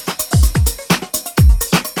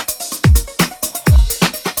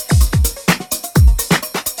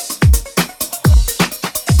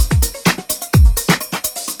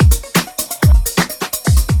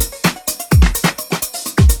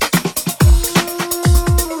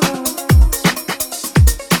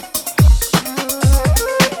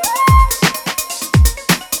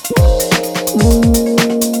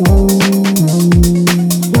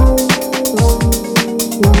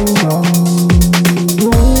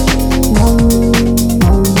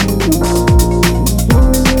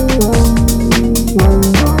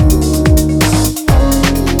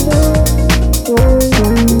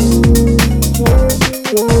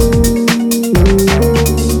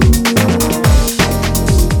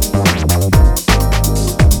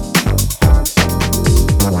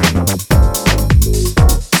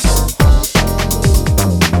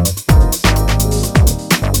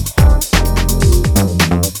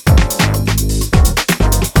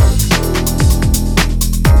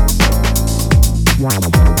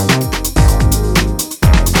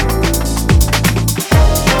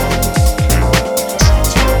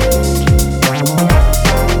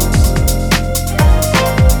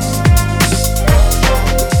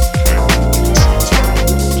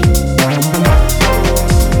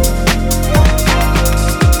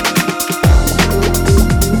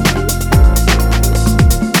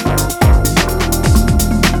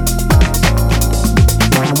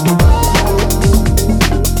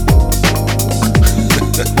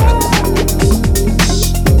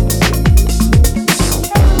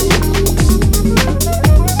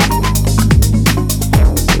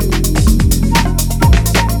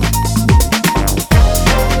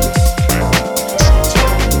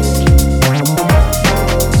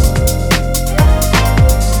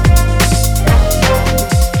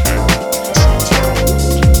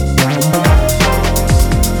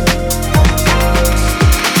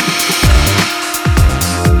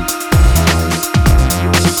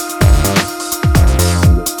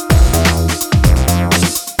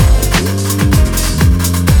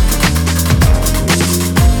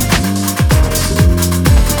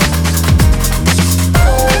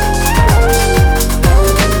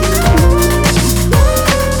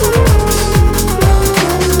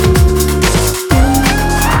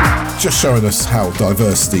 showing us how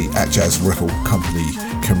diverse the Atjazz record company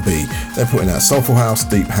can be. They're putting out soulful house,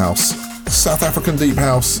 deep house, South African deep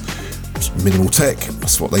house, minimal tech.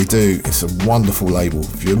 That's what they do. It's a wonderful label.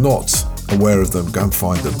 If you're not aware of them, go and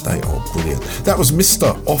find them. They are brilliant. That was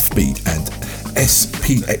Mr. OFFBeat and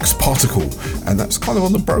SPX Particle, and that's kind of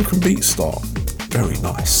on the broken beat style. Very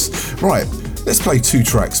nice. Right, let's play two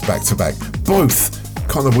tracks back to back, both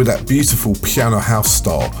kind of with that beautiful piano house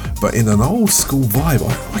style, but in an old school vibe,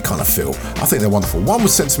 I kind of feel. I think they're wonderful. One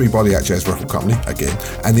was sent to me by the Atjazz record company, again,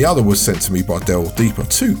 and the other was sent to me by Delve Deeper.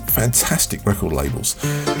 Two fantastic record labels.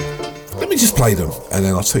 Let me just play them, and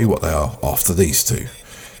then I'll tell you what they are after these two.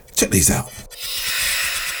 Check these out.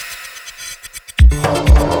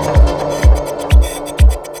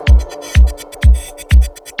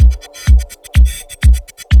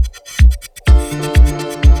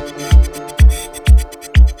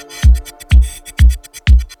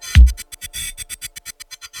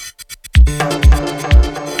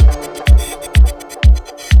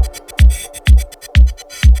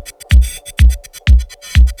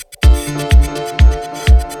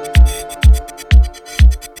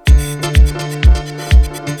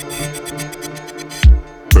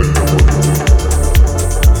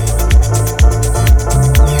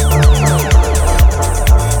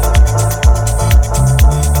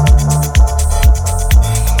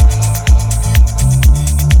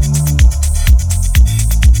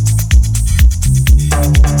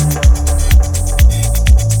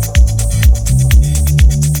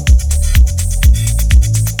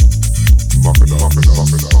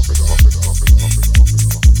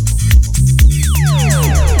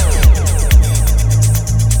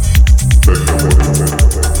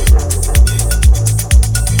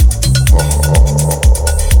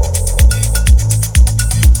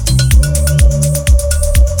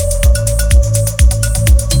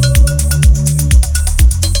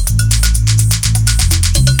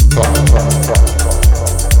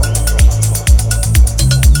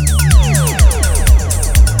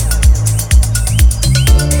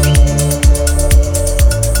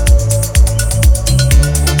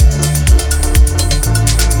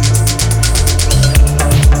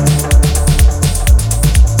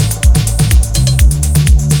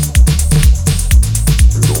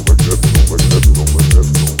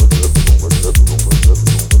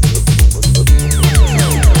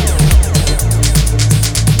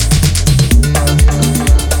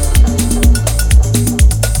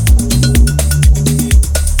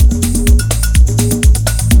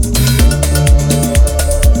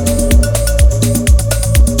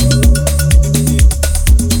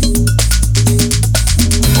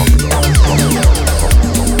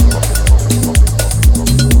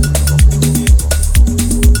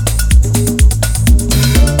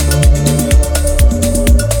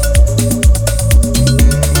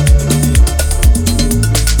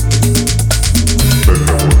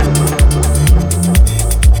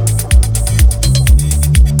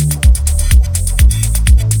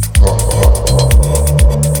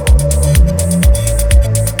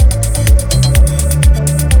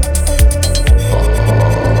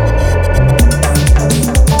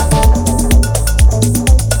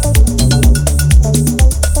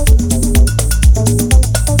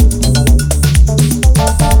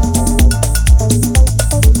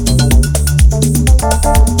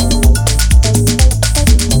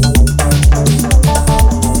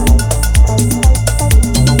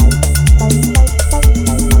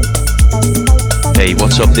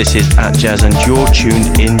 This is Atjazz and you're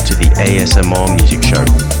tuned into the ASMR Music Show.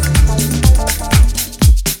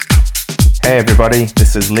 Hey everybody,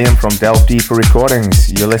 this is Liam from Delve Deeper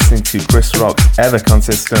Recordings. You're listening to Chris Rock's ever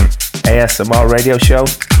consistent ASMR radio show.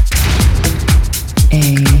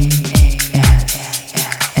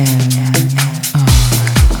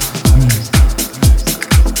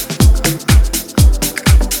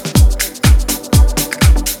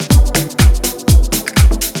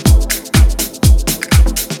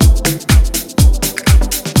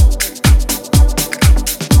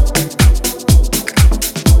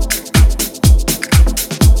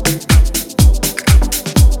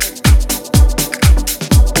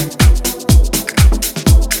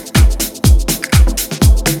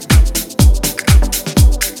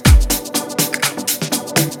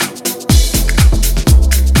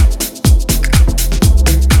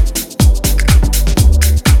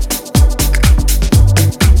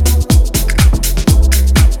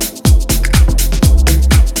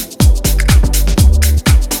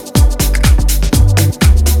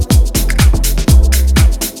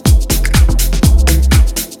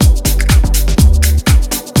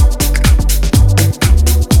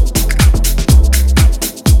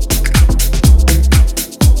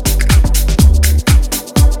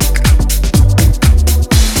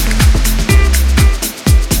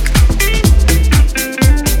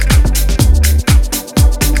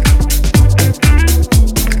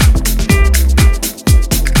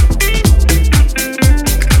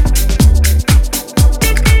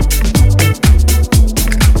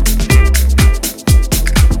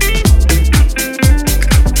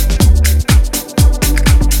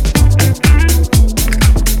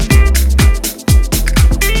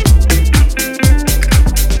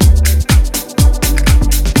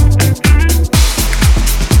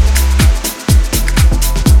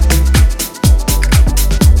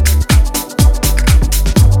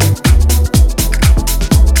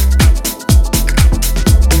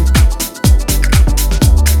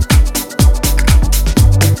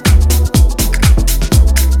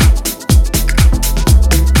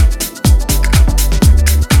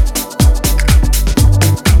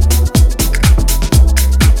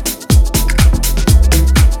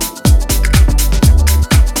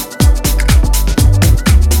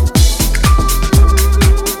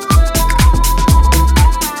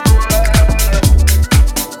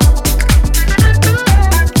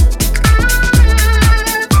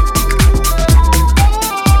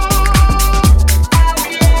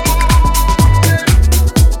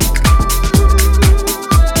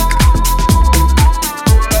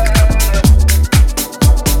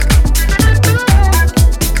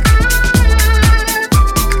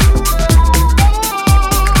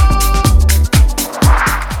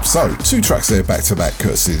 So, 2 tracks there back to back,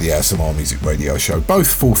 courtesy of the ASMR Music Radio Show,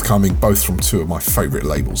 both forthcoming, both from 2 of my favourite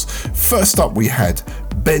labels. First up, we had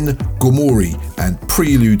Ben Gomori and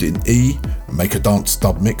Prelude in E, Make a Dance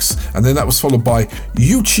dub mix, and then that was followed by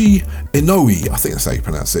Yuichi Inoue, I think that's how you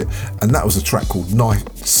pronounce it, and that was a track called Night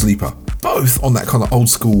Sleeper. Both on that kind of old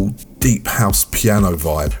school deep house piano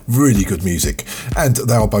vibe. Really good music, and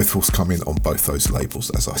they are both forthcoming on both those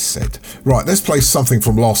labels, as I said. Right, let's play something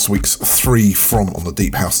from last week's 3 from on the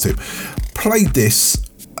Deep House tip. Played this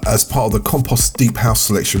as part of the Compost Deep House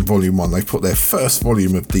Selection Volume 1. They've put their first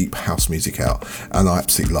volume of Deep House music out, and I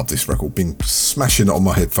absolutely love this record. Been smashing it on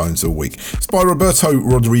my headphones all week. It's by Roberto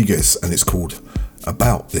Rodriguez, and it's called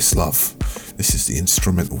About This Love. This is the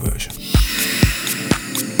instrumental version.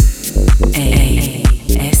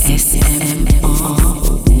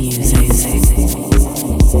 ASMR Music.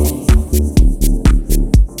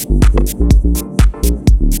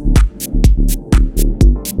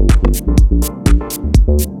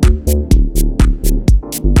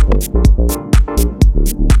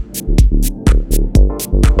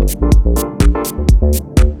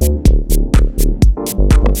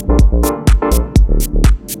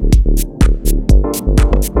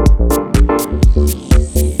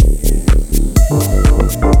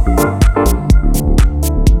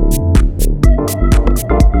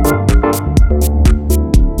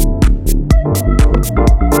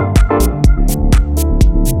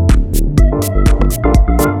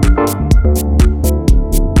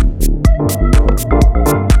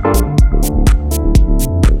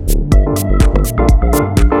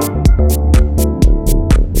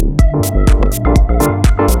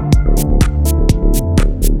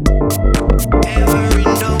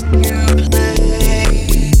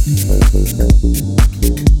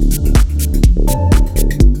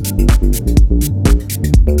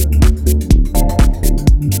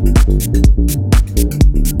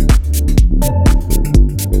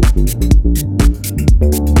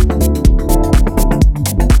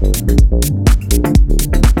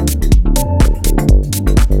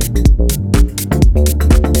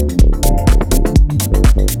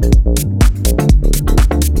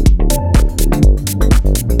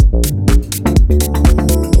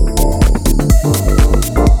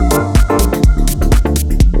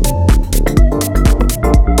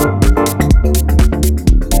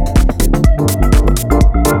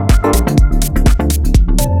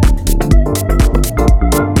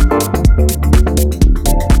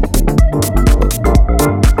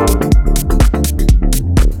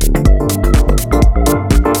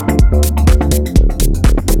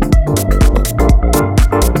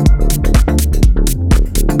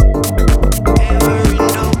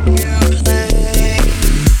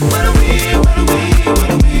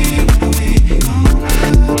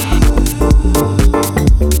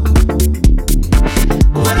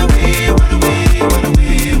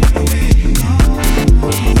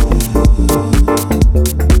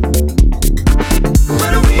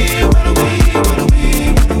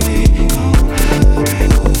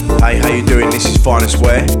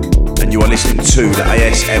 And you are listening to the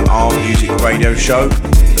ASMR Music Radio Show,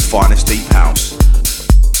 the finest deep house.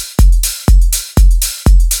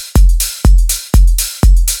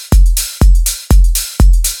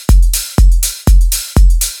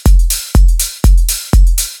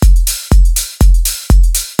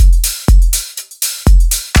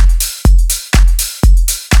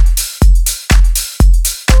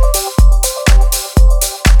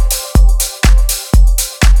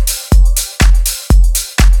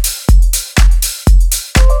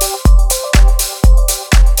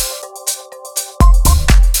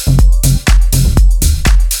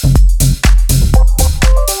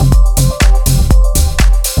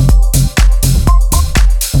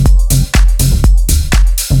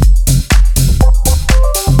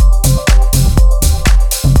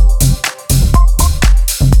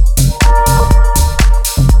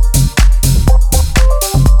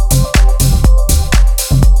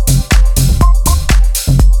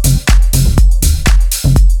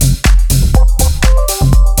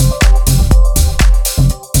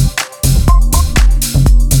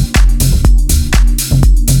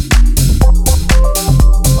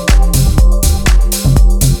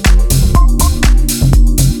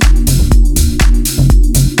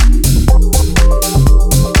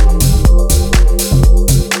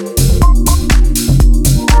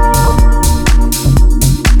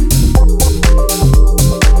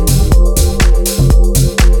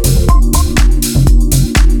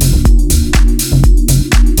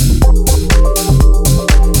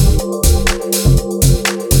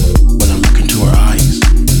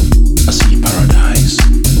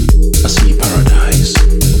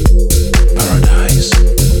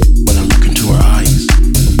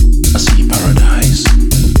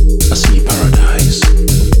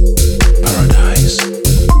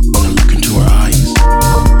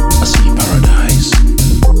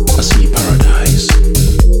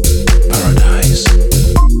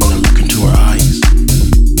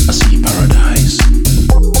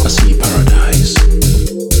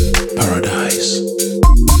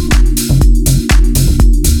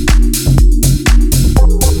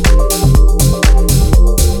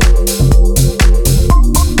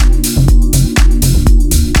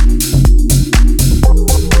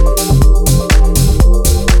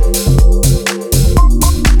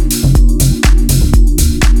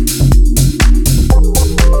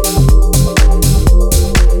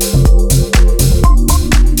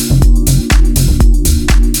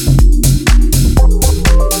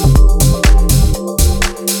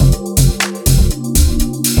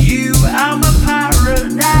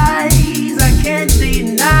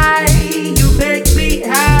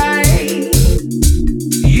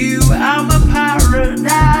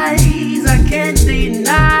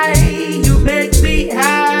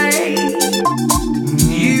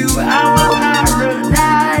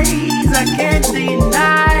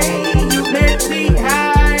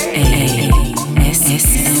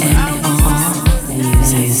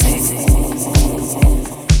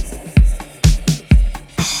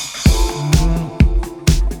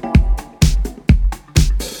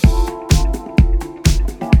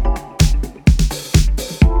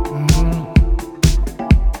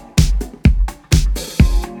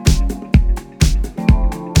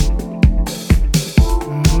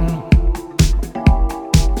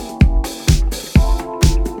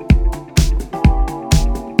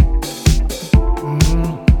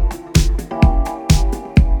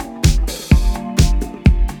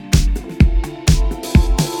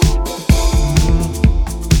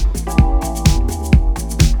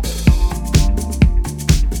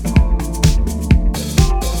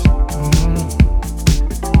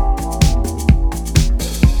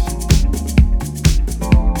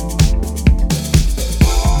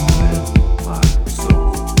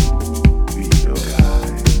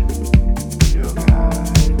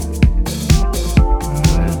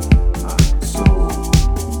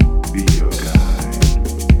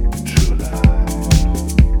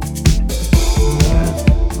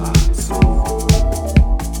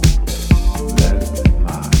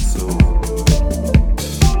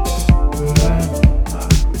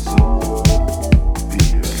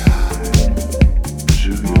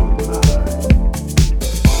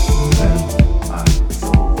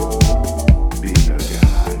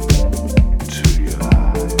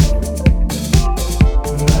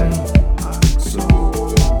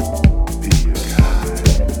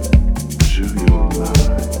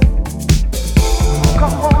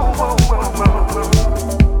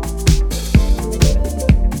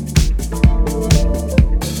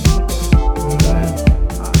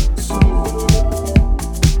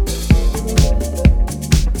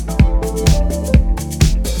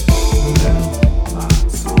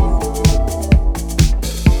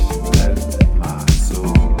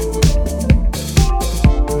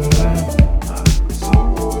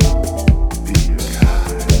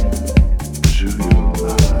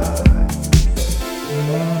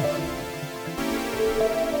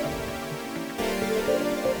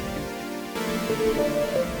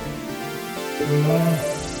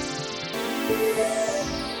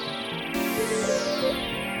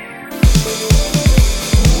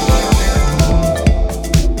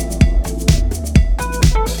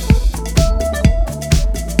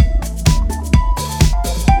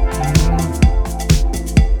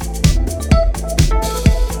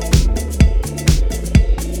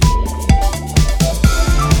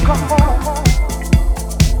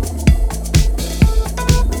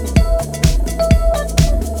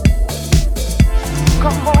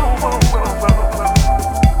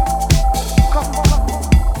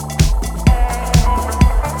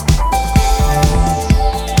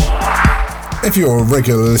 If you're a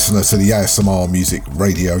regular listener to the ASMR Music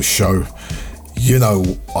Radio Show, you know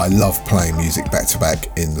I love playing music back to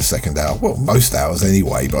back in the second hour. Well, most hours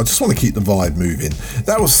anyway, but I just want to keep the vibe moving.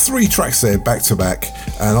 That was 3 tracks there back to back,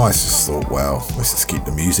 and I just thought, well, let's just keep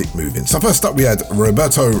the music moving. So first up we had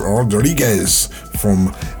Roberto Rodriguez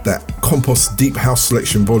from that Compost Deep House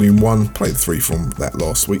Selection Volume 1. Played 3 from that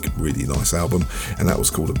last week, really nice album, and that was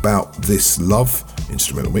called About This Love,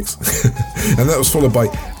 instrumental mix. And that was followed by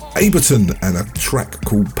Aberton and a track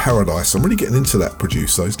called Paradise. I'm really getting into that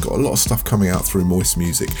producer. He's got a lot of stuff coming out through Moist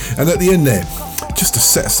Music. And at the end there, just to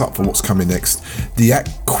set us up for what's coming next, the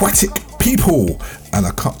Aquatic People and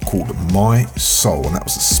a cut called My Soul, and that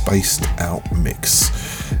was a spaced out mix.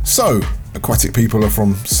 So Aquatic People are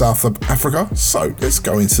from South Africa, so let's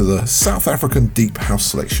go into the South African deep house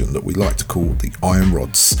selection that we like to call the Iron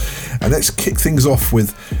Rods. And let's kick things off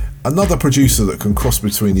with another producer that can cross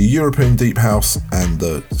between the European deep house and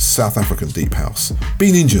the South African deep house,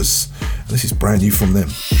 BNinjas. And this is brand new from them.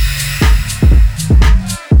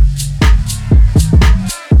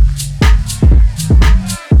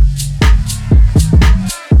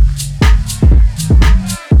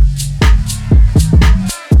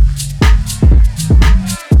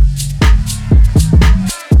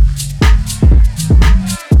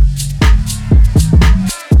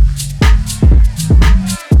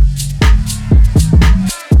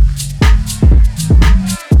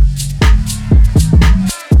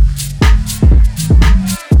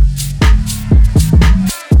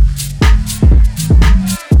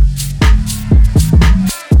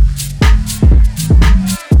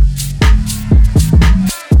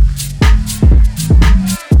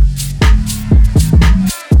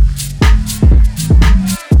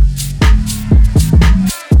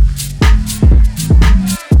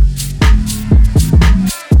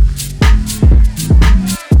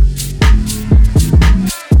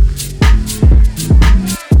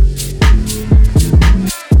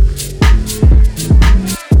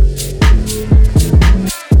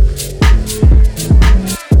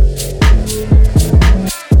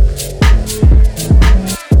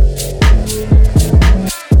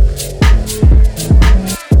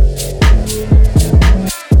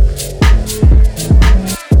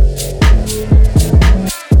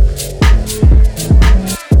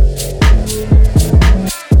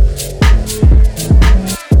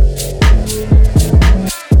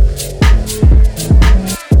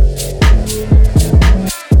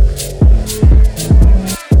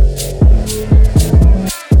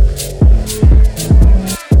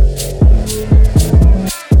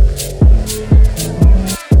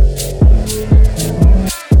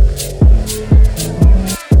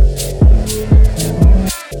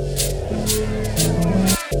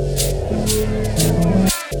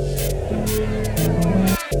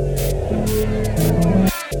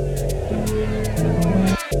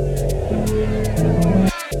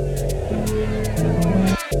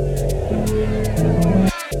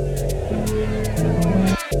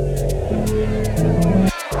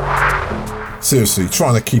 Seriously,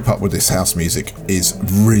 trying to keep up with this house music is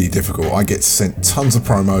really difficult. I get sent tons of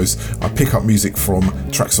promos. I pick up music from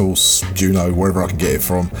Traxsource, Juno, wherever I can get it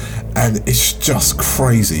from, and it's just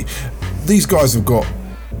crazy. These guys have got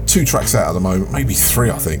 2 tracks out at the moment, maybe 3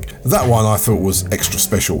 I think. That one I thought was extra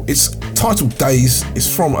special. It's titled Days.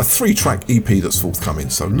 It's from a 3-track EP that's forthcoming,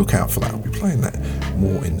 so look out for that. I'll be playing that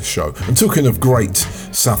more in the show. And talking of great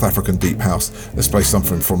South African deep house, let's play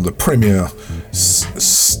something from the premier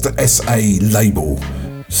SA label,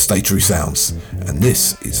 Stay True Sounds, and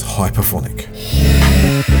this is Hypaphonik.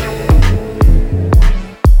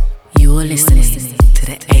 You're listening to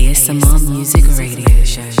the ASMR Music Radio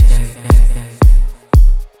Show.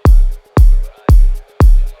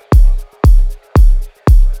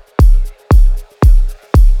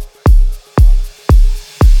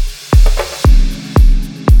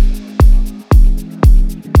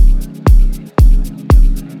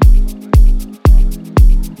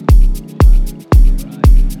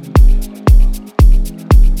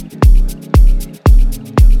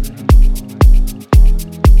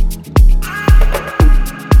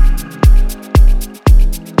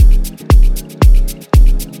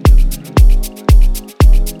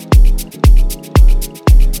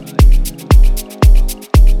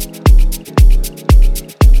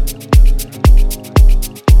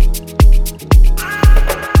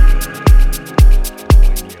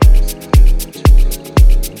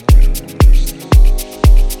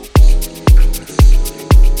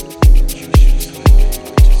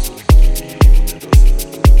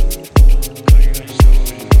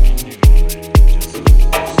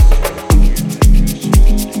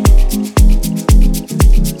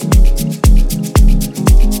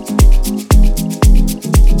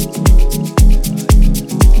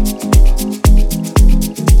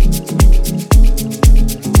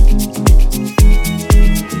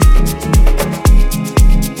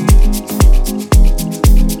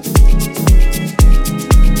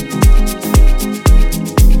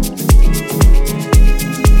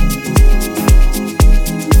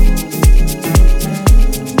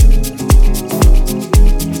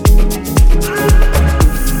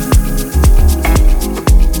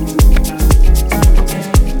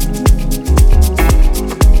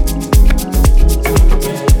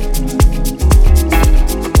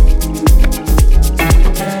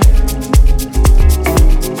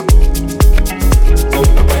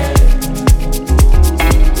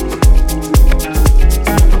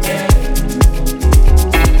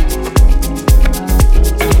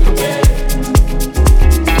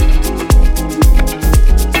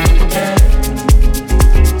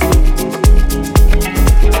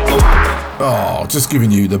 just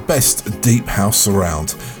giving you the best deep house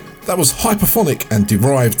around. That was Hypaphonik and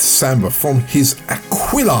Derived Samba from his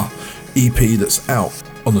Aquila EP that's out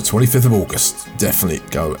on the 25th of August. Definitely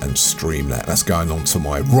go and stream that. That's going on to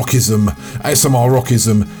my Rockism, ASMR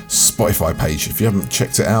Rockism Spotify page. If you haven't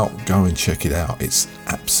checked it out, go and check it out. It's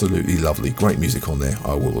absolutely lovely. Great music on there,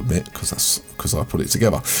 I will admit, because I put it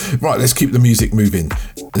together. Right, let's keep the music moving.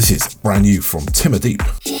 This is brand new from TimAdeep.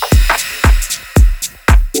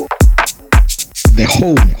 The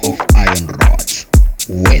home of Iron Rods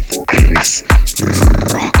with Chris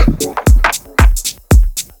Rock.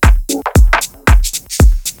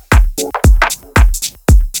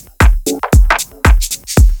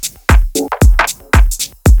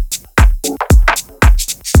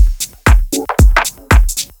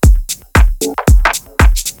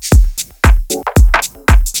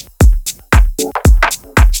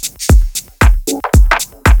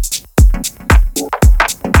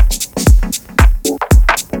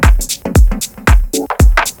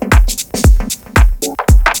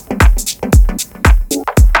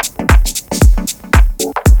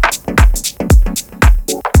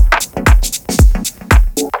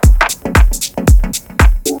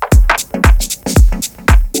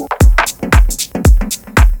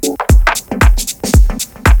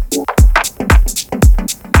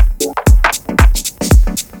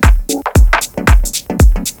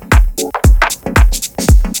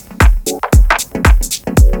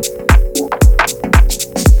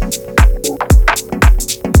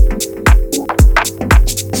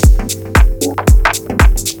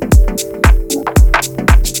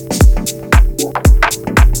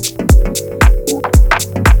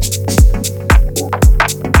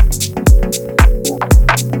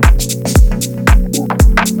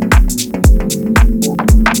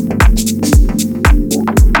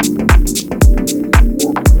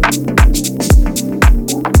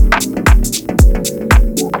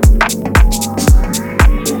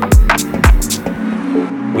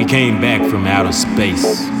 Came back from outer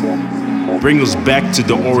space. Bring us back to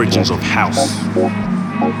the origins of house.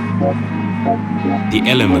 The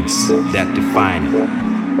elements that define it.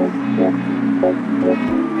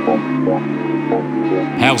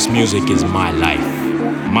 House music is my life,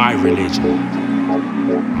 my religion,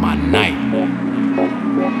 my night,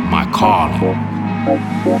 my calling,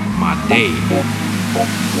 my day,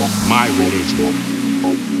 my religion.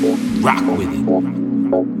 Rock with it.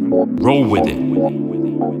 Roll with it.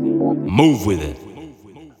 Move with it.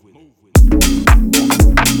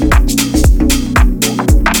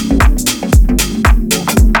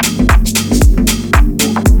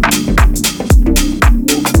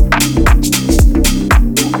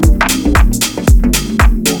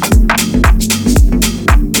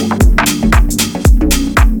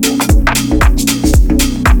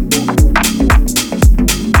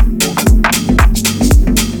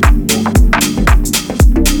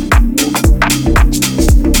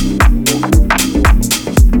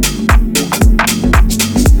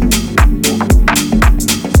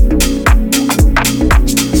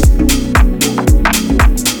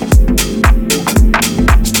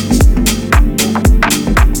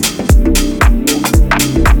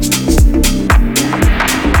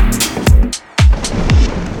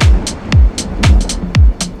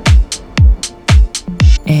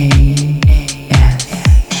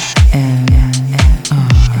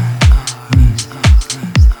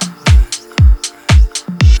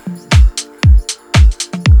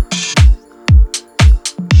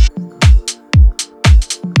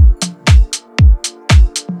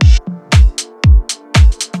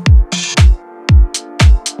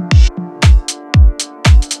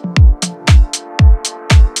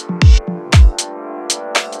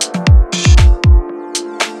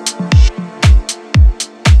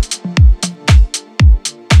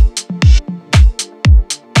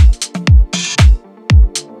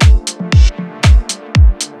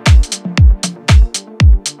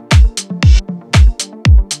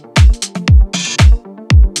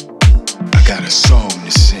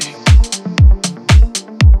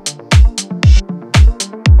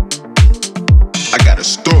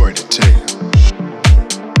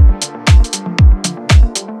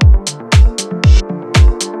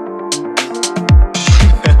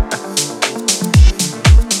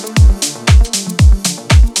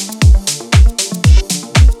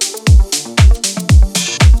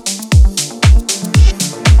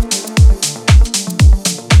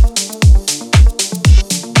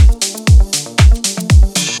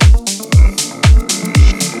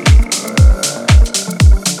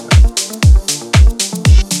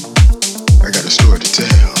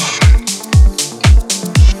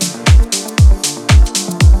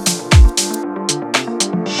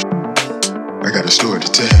 a story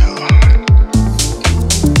to tell.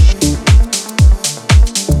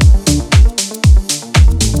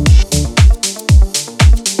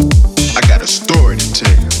 I got a story to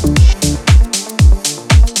tell.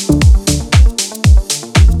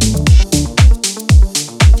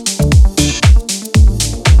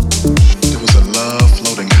 There was a love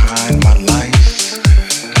floating high in my life,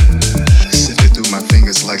 sifted through my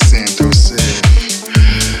fingers like sand through a sieve.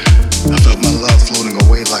 I felt my love floating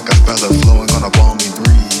away like a feather flowing on a balmy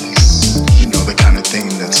breeze. You know, the kind of thing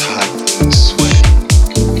that's hot and sweaty.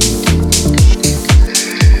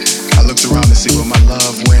 I looked around to see where my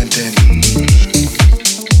love went, and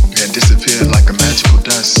it had disappeared like a magical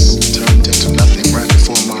dust, turned into nothing right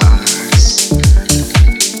before my eyes.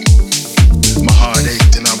 My heart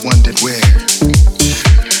ached and I wondered where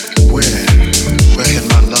had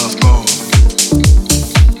my love gone?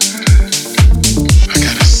 I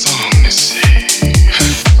got a song to sing.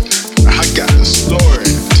 I got a story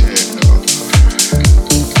to tell.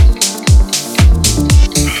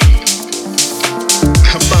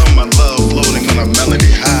 I found my love floating on a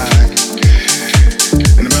melody high.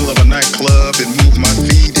 In the middle of a nightclub, it moved my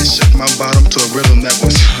feet, it shook my bottom to a rhythm that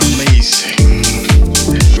was amazing.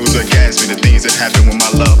 It was orgasmic, the things that happened when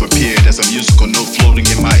my love appeared as a musical note floating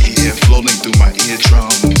in my ear, floating through my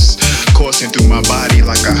eardrums, coursing through my body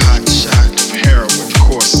like a hot shot of heroin,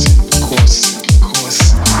 coursing.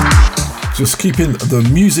 Just keeping the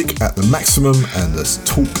music at the maximum and the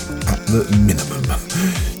talk at the minimum.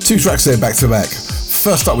 2 tracks there back to back.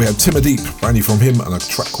 First up we have TimAdeep, brand new from him, and a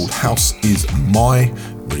track called House Is My.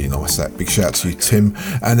 Really nice that. Big shout out to you, Tim.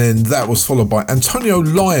 And then that was followed by Antonio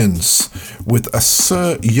Lyons with a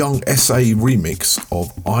Sir Young SA remix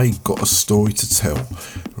of I Got a Story to Tell.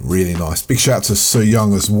 Really nice. Big shout out to Sir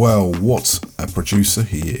Young as well. What a producer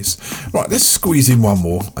he is. Right, let's squeeze in one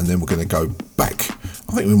more and then we're going to go back.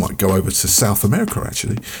 I think we might go over to South America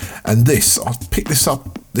actually. And I picked this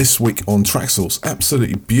up this week on Traxsource.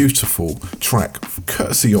 Absolutely beautiful track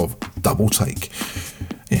courtesy of Double Take.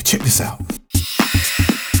 Yeah, check this out.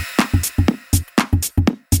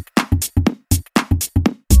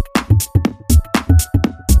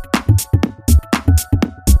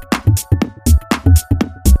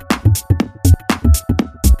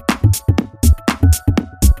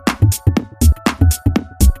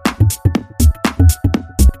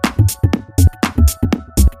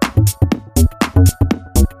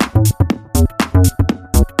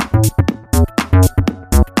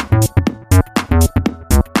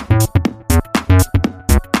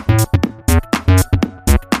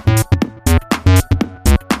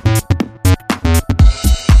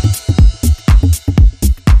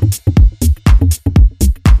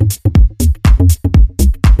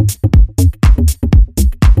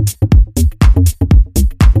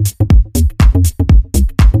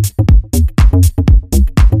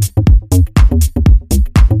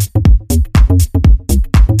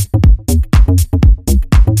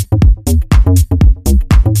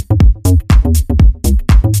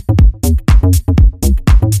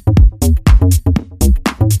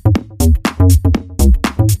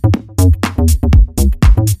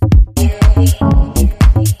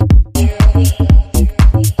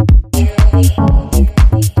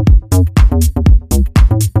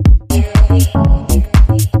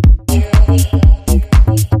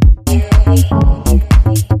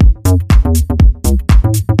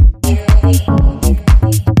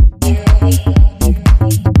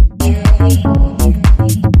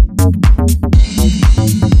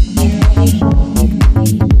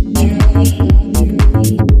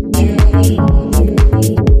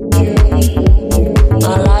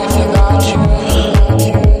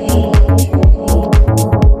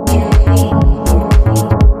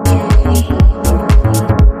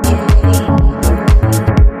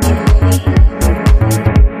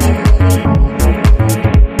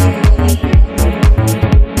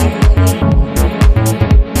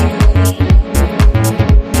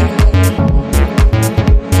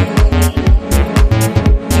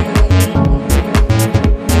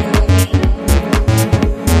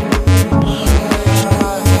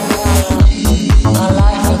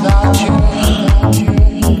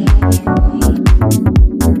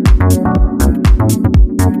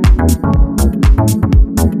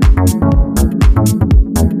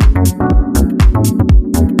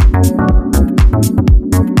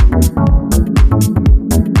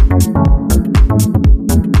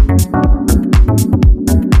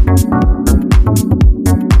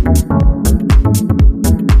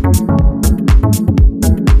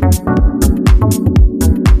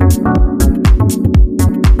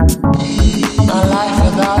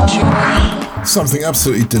 Something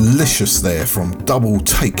absolutely delicious there from Double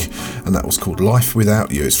Take, and that was called Life Without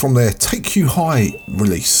You. It's from their Take You High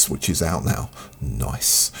release, which is out now.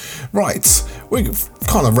 Nice. Right, we're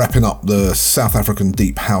kind of wrapping up the South African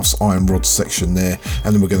Deep House Iron Rod section there,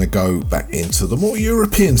 and then we're going to go back into the more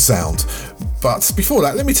European sound. But before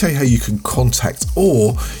that, let me tell you how you can contact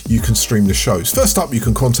or you can stream the shows. First up, you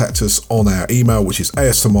can contact us on our email, which is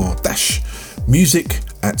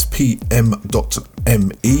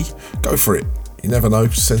asmr-music@pm.me. Go for it. You never know,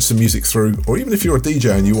 send some music through, or even if you're a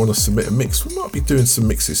DJ and you want to submit a mix, we might be doing some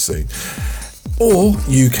mixes soon. Or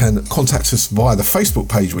you can contact us via the Facebook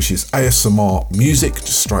page, which is ASMR Music,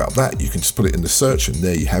 just straight up that. You can just put it in the search and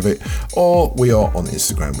there you have it. Or we are on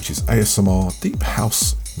Instagram, which is ASMR Deep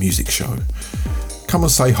House Music Show. Come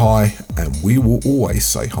and say hi, and we will always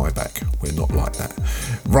say hi back. We're not like that.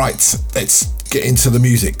 Right, let's get into the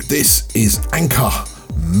music. This is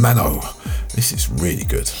Archermano. This is really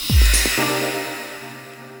good.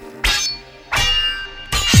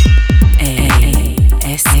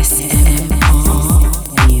 ASMR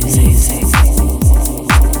Music.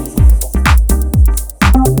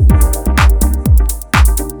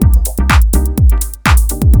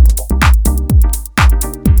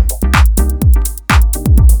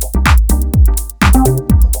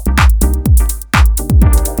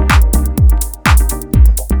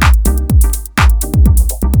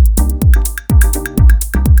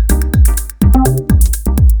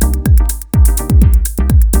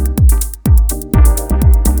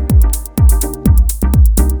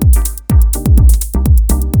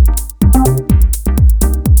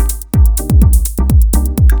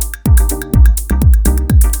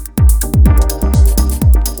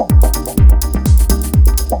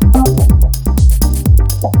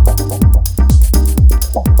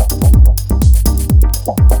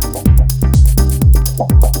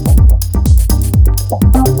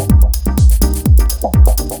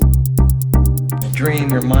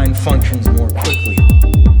 Functions more quickly.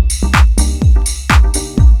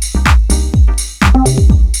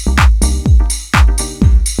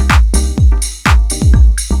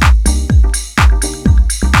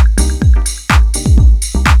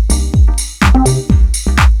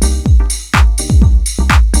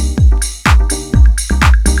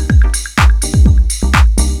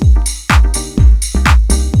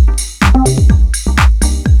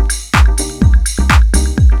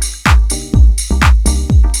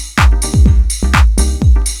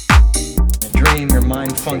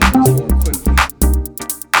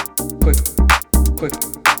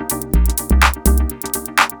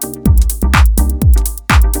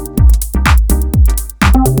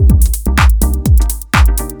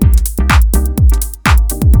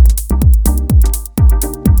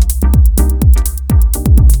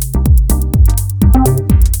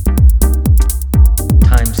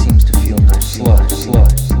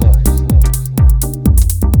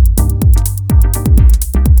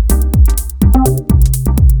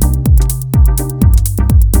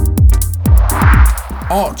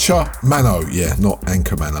 Archermano, yeah, not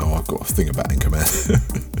Anchormano. I've got a thing about Anchorman.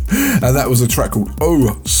 And that was a track called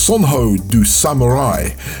O Sonho du Samurai,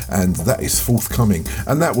 and that is forthcoming.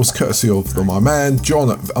 And that was courtesy of my man John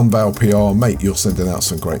at Unveil PR. Mate, you're sending out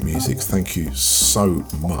some great music. Thank you so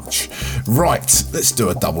much. Right, let's do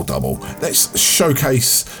a double. Let's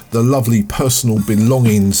showcase the lovely Personal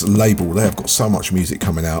Belongings label. They have got so much music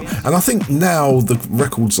coming out, and I think now the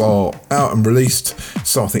records are out and released,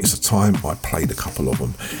 so I think it's the time I played a couple of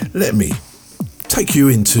them. Let me take you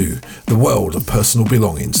into the world of Personal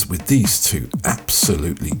Belongings with these two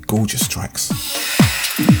absolutely gorgeous tracks.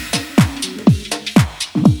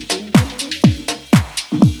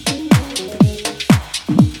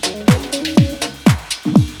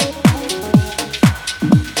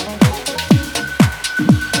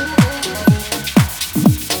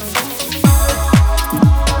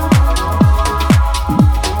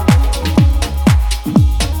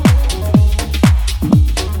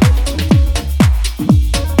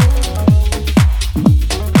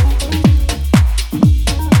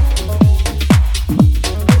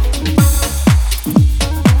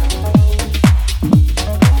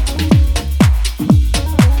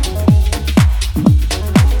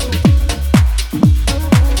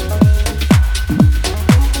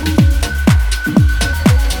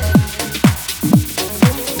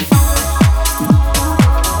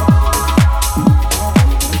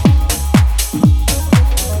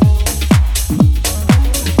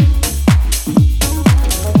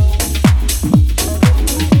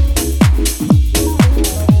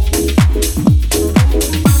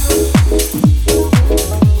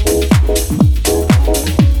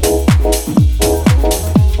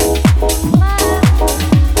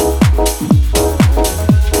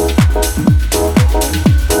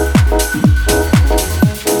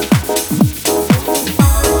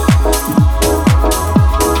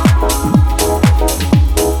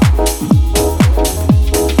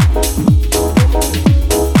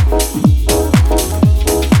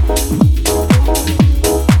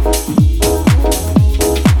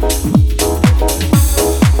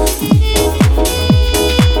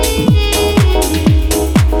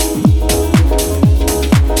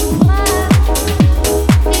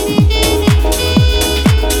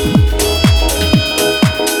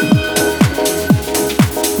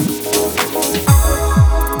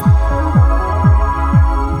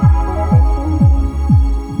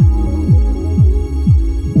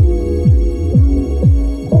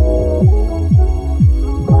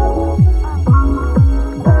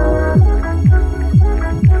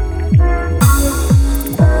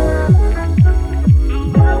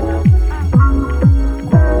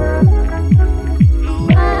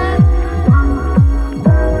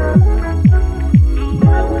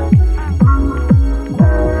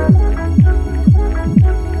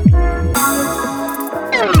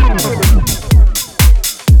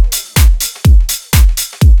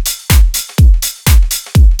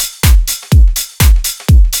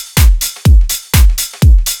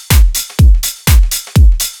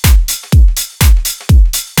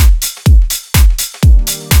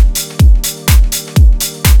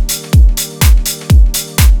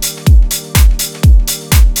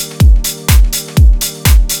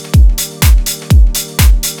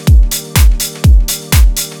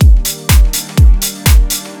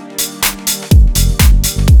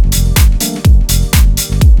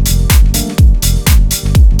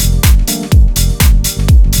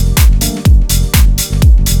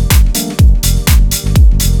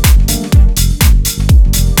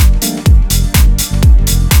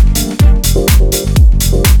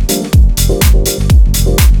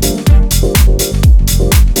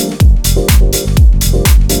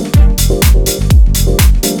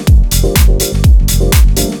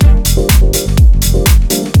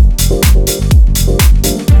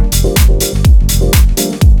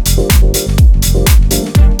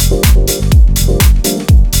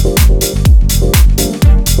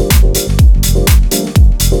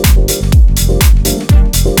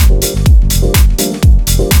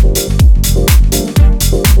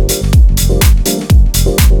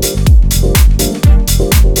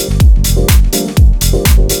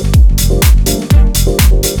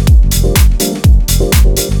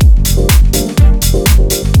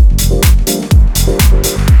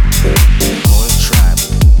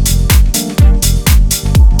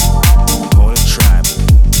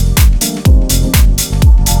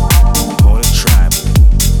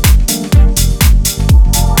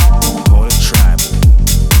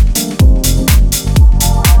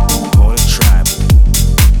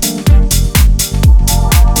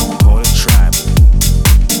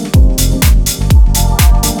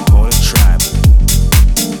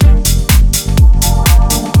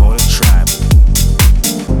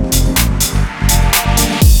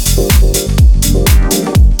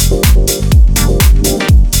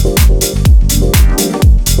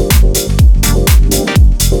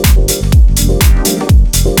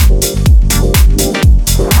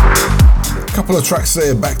 Couple of tracks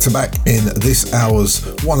there back to back in this hour's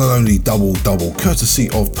one and only double, courtesy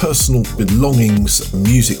of Personal Belongings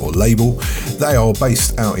Music or label. They are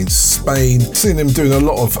based out in Spain. Seen them doing a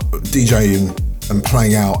lot of DJing and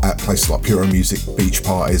playing out at places like Puro Music, beach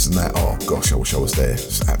parties and that. Oh gosh, I wish I was there.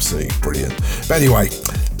 It's absolutely brilliant. But anyway,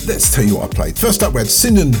 let's tell you what I played. First up we had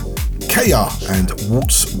Sinan Kaya and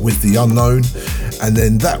Waltz with the Unknown, and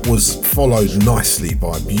then that was followed nicely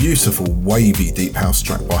by a beautiful wavy deep house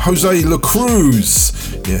track by Jose La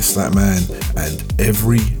Cruz. Yes, that man, and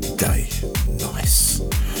Every Day. Nice.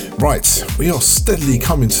 Right, we are steadily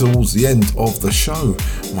coming towards the end of the show.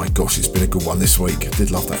 My gosh, it's been a good one this week. I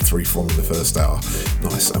did love that 3 from in the first hour.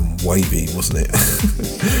 Nice and wavy, wasn't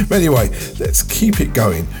it? But anyway, let's keep it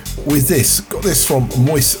going with this. Got this from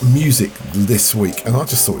Moist Music this week, and I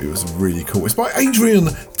just thought it was really cool. It's by Adrian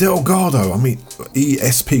Delgado. I mean,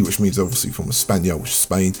 ESP, which means obviously from España, which is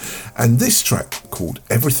Spain. And this track called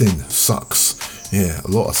Everything Sucks. Yeah,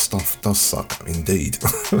 a lot of stuff does suck, indeed.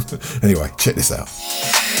 Anyway, check this out.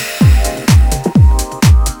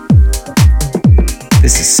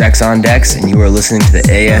 This is Sex on Decks, and you are listening to the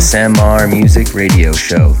ASMR Music Radio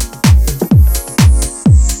Show.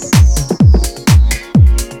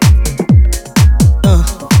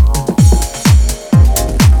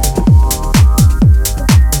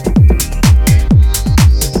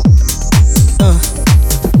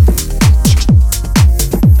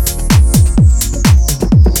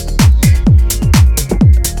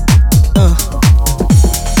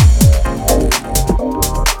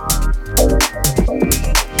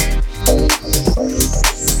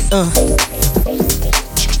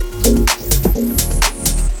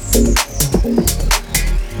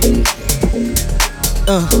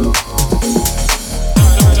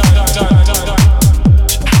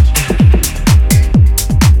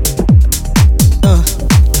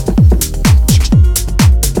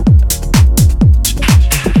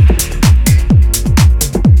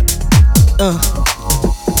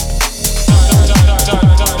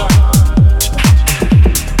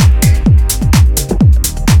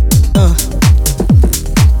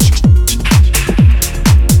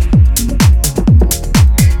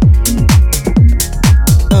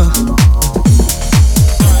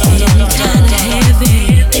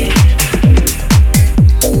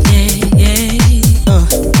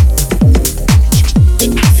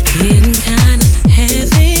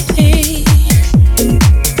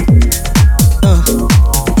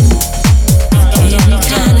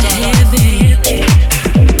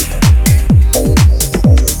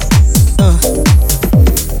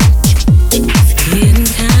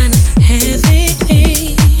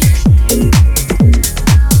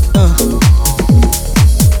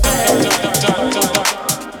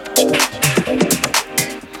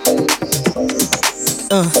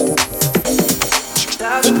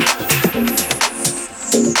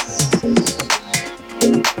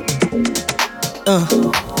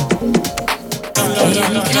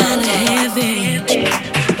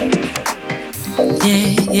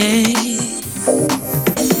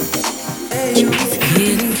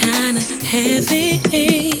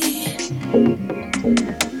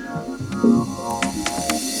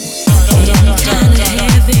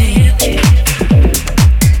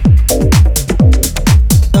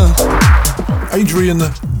 Adrian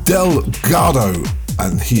Delgado,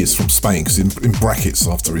 and he is from Spain because in brackets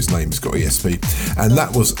after his name he's got ESP, and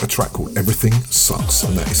that was a track called Everything Sucks,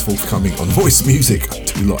 and that is forthcoming on Voice Music. I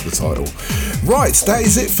do like the title. Right, that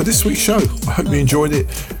is it for this week's show. I hope you enjoyed it.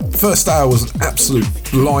 First hour was an absolute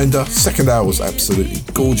blinder. Second hour was absolutely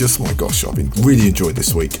gorgeous. My gosh, I've been really enjoyed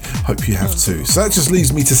this week. Hope you have too. So that just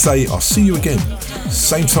leaves me to say I'll see you again,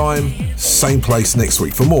 same time, same place next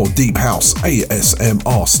week for more Deep House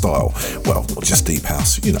ASMR style. Well, not just Deep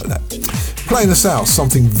House, you know that. Playing us out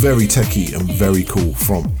something very techie and very cool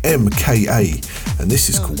from MKA, and this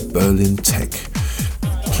is called Berlin Tech.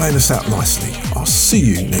 Playing us out nicely. I'll see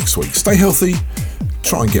you next week. Stay healthy,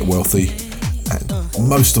 try and get wealthy, and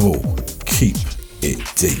most of all, keep it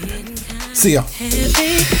deep. See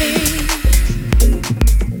ya.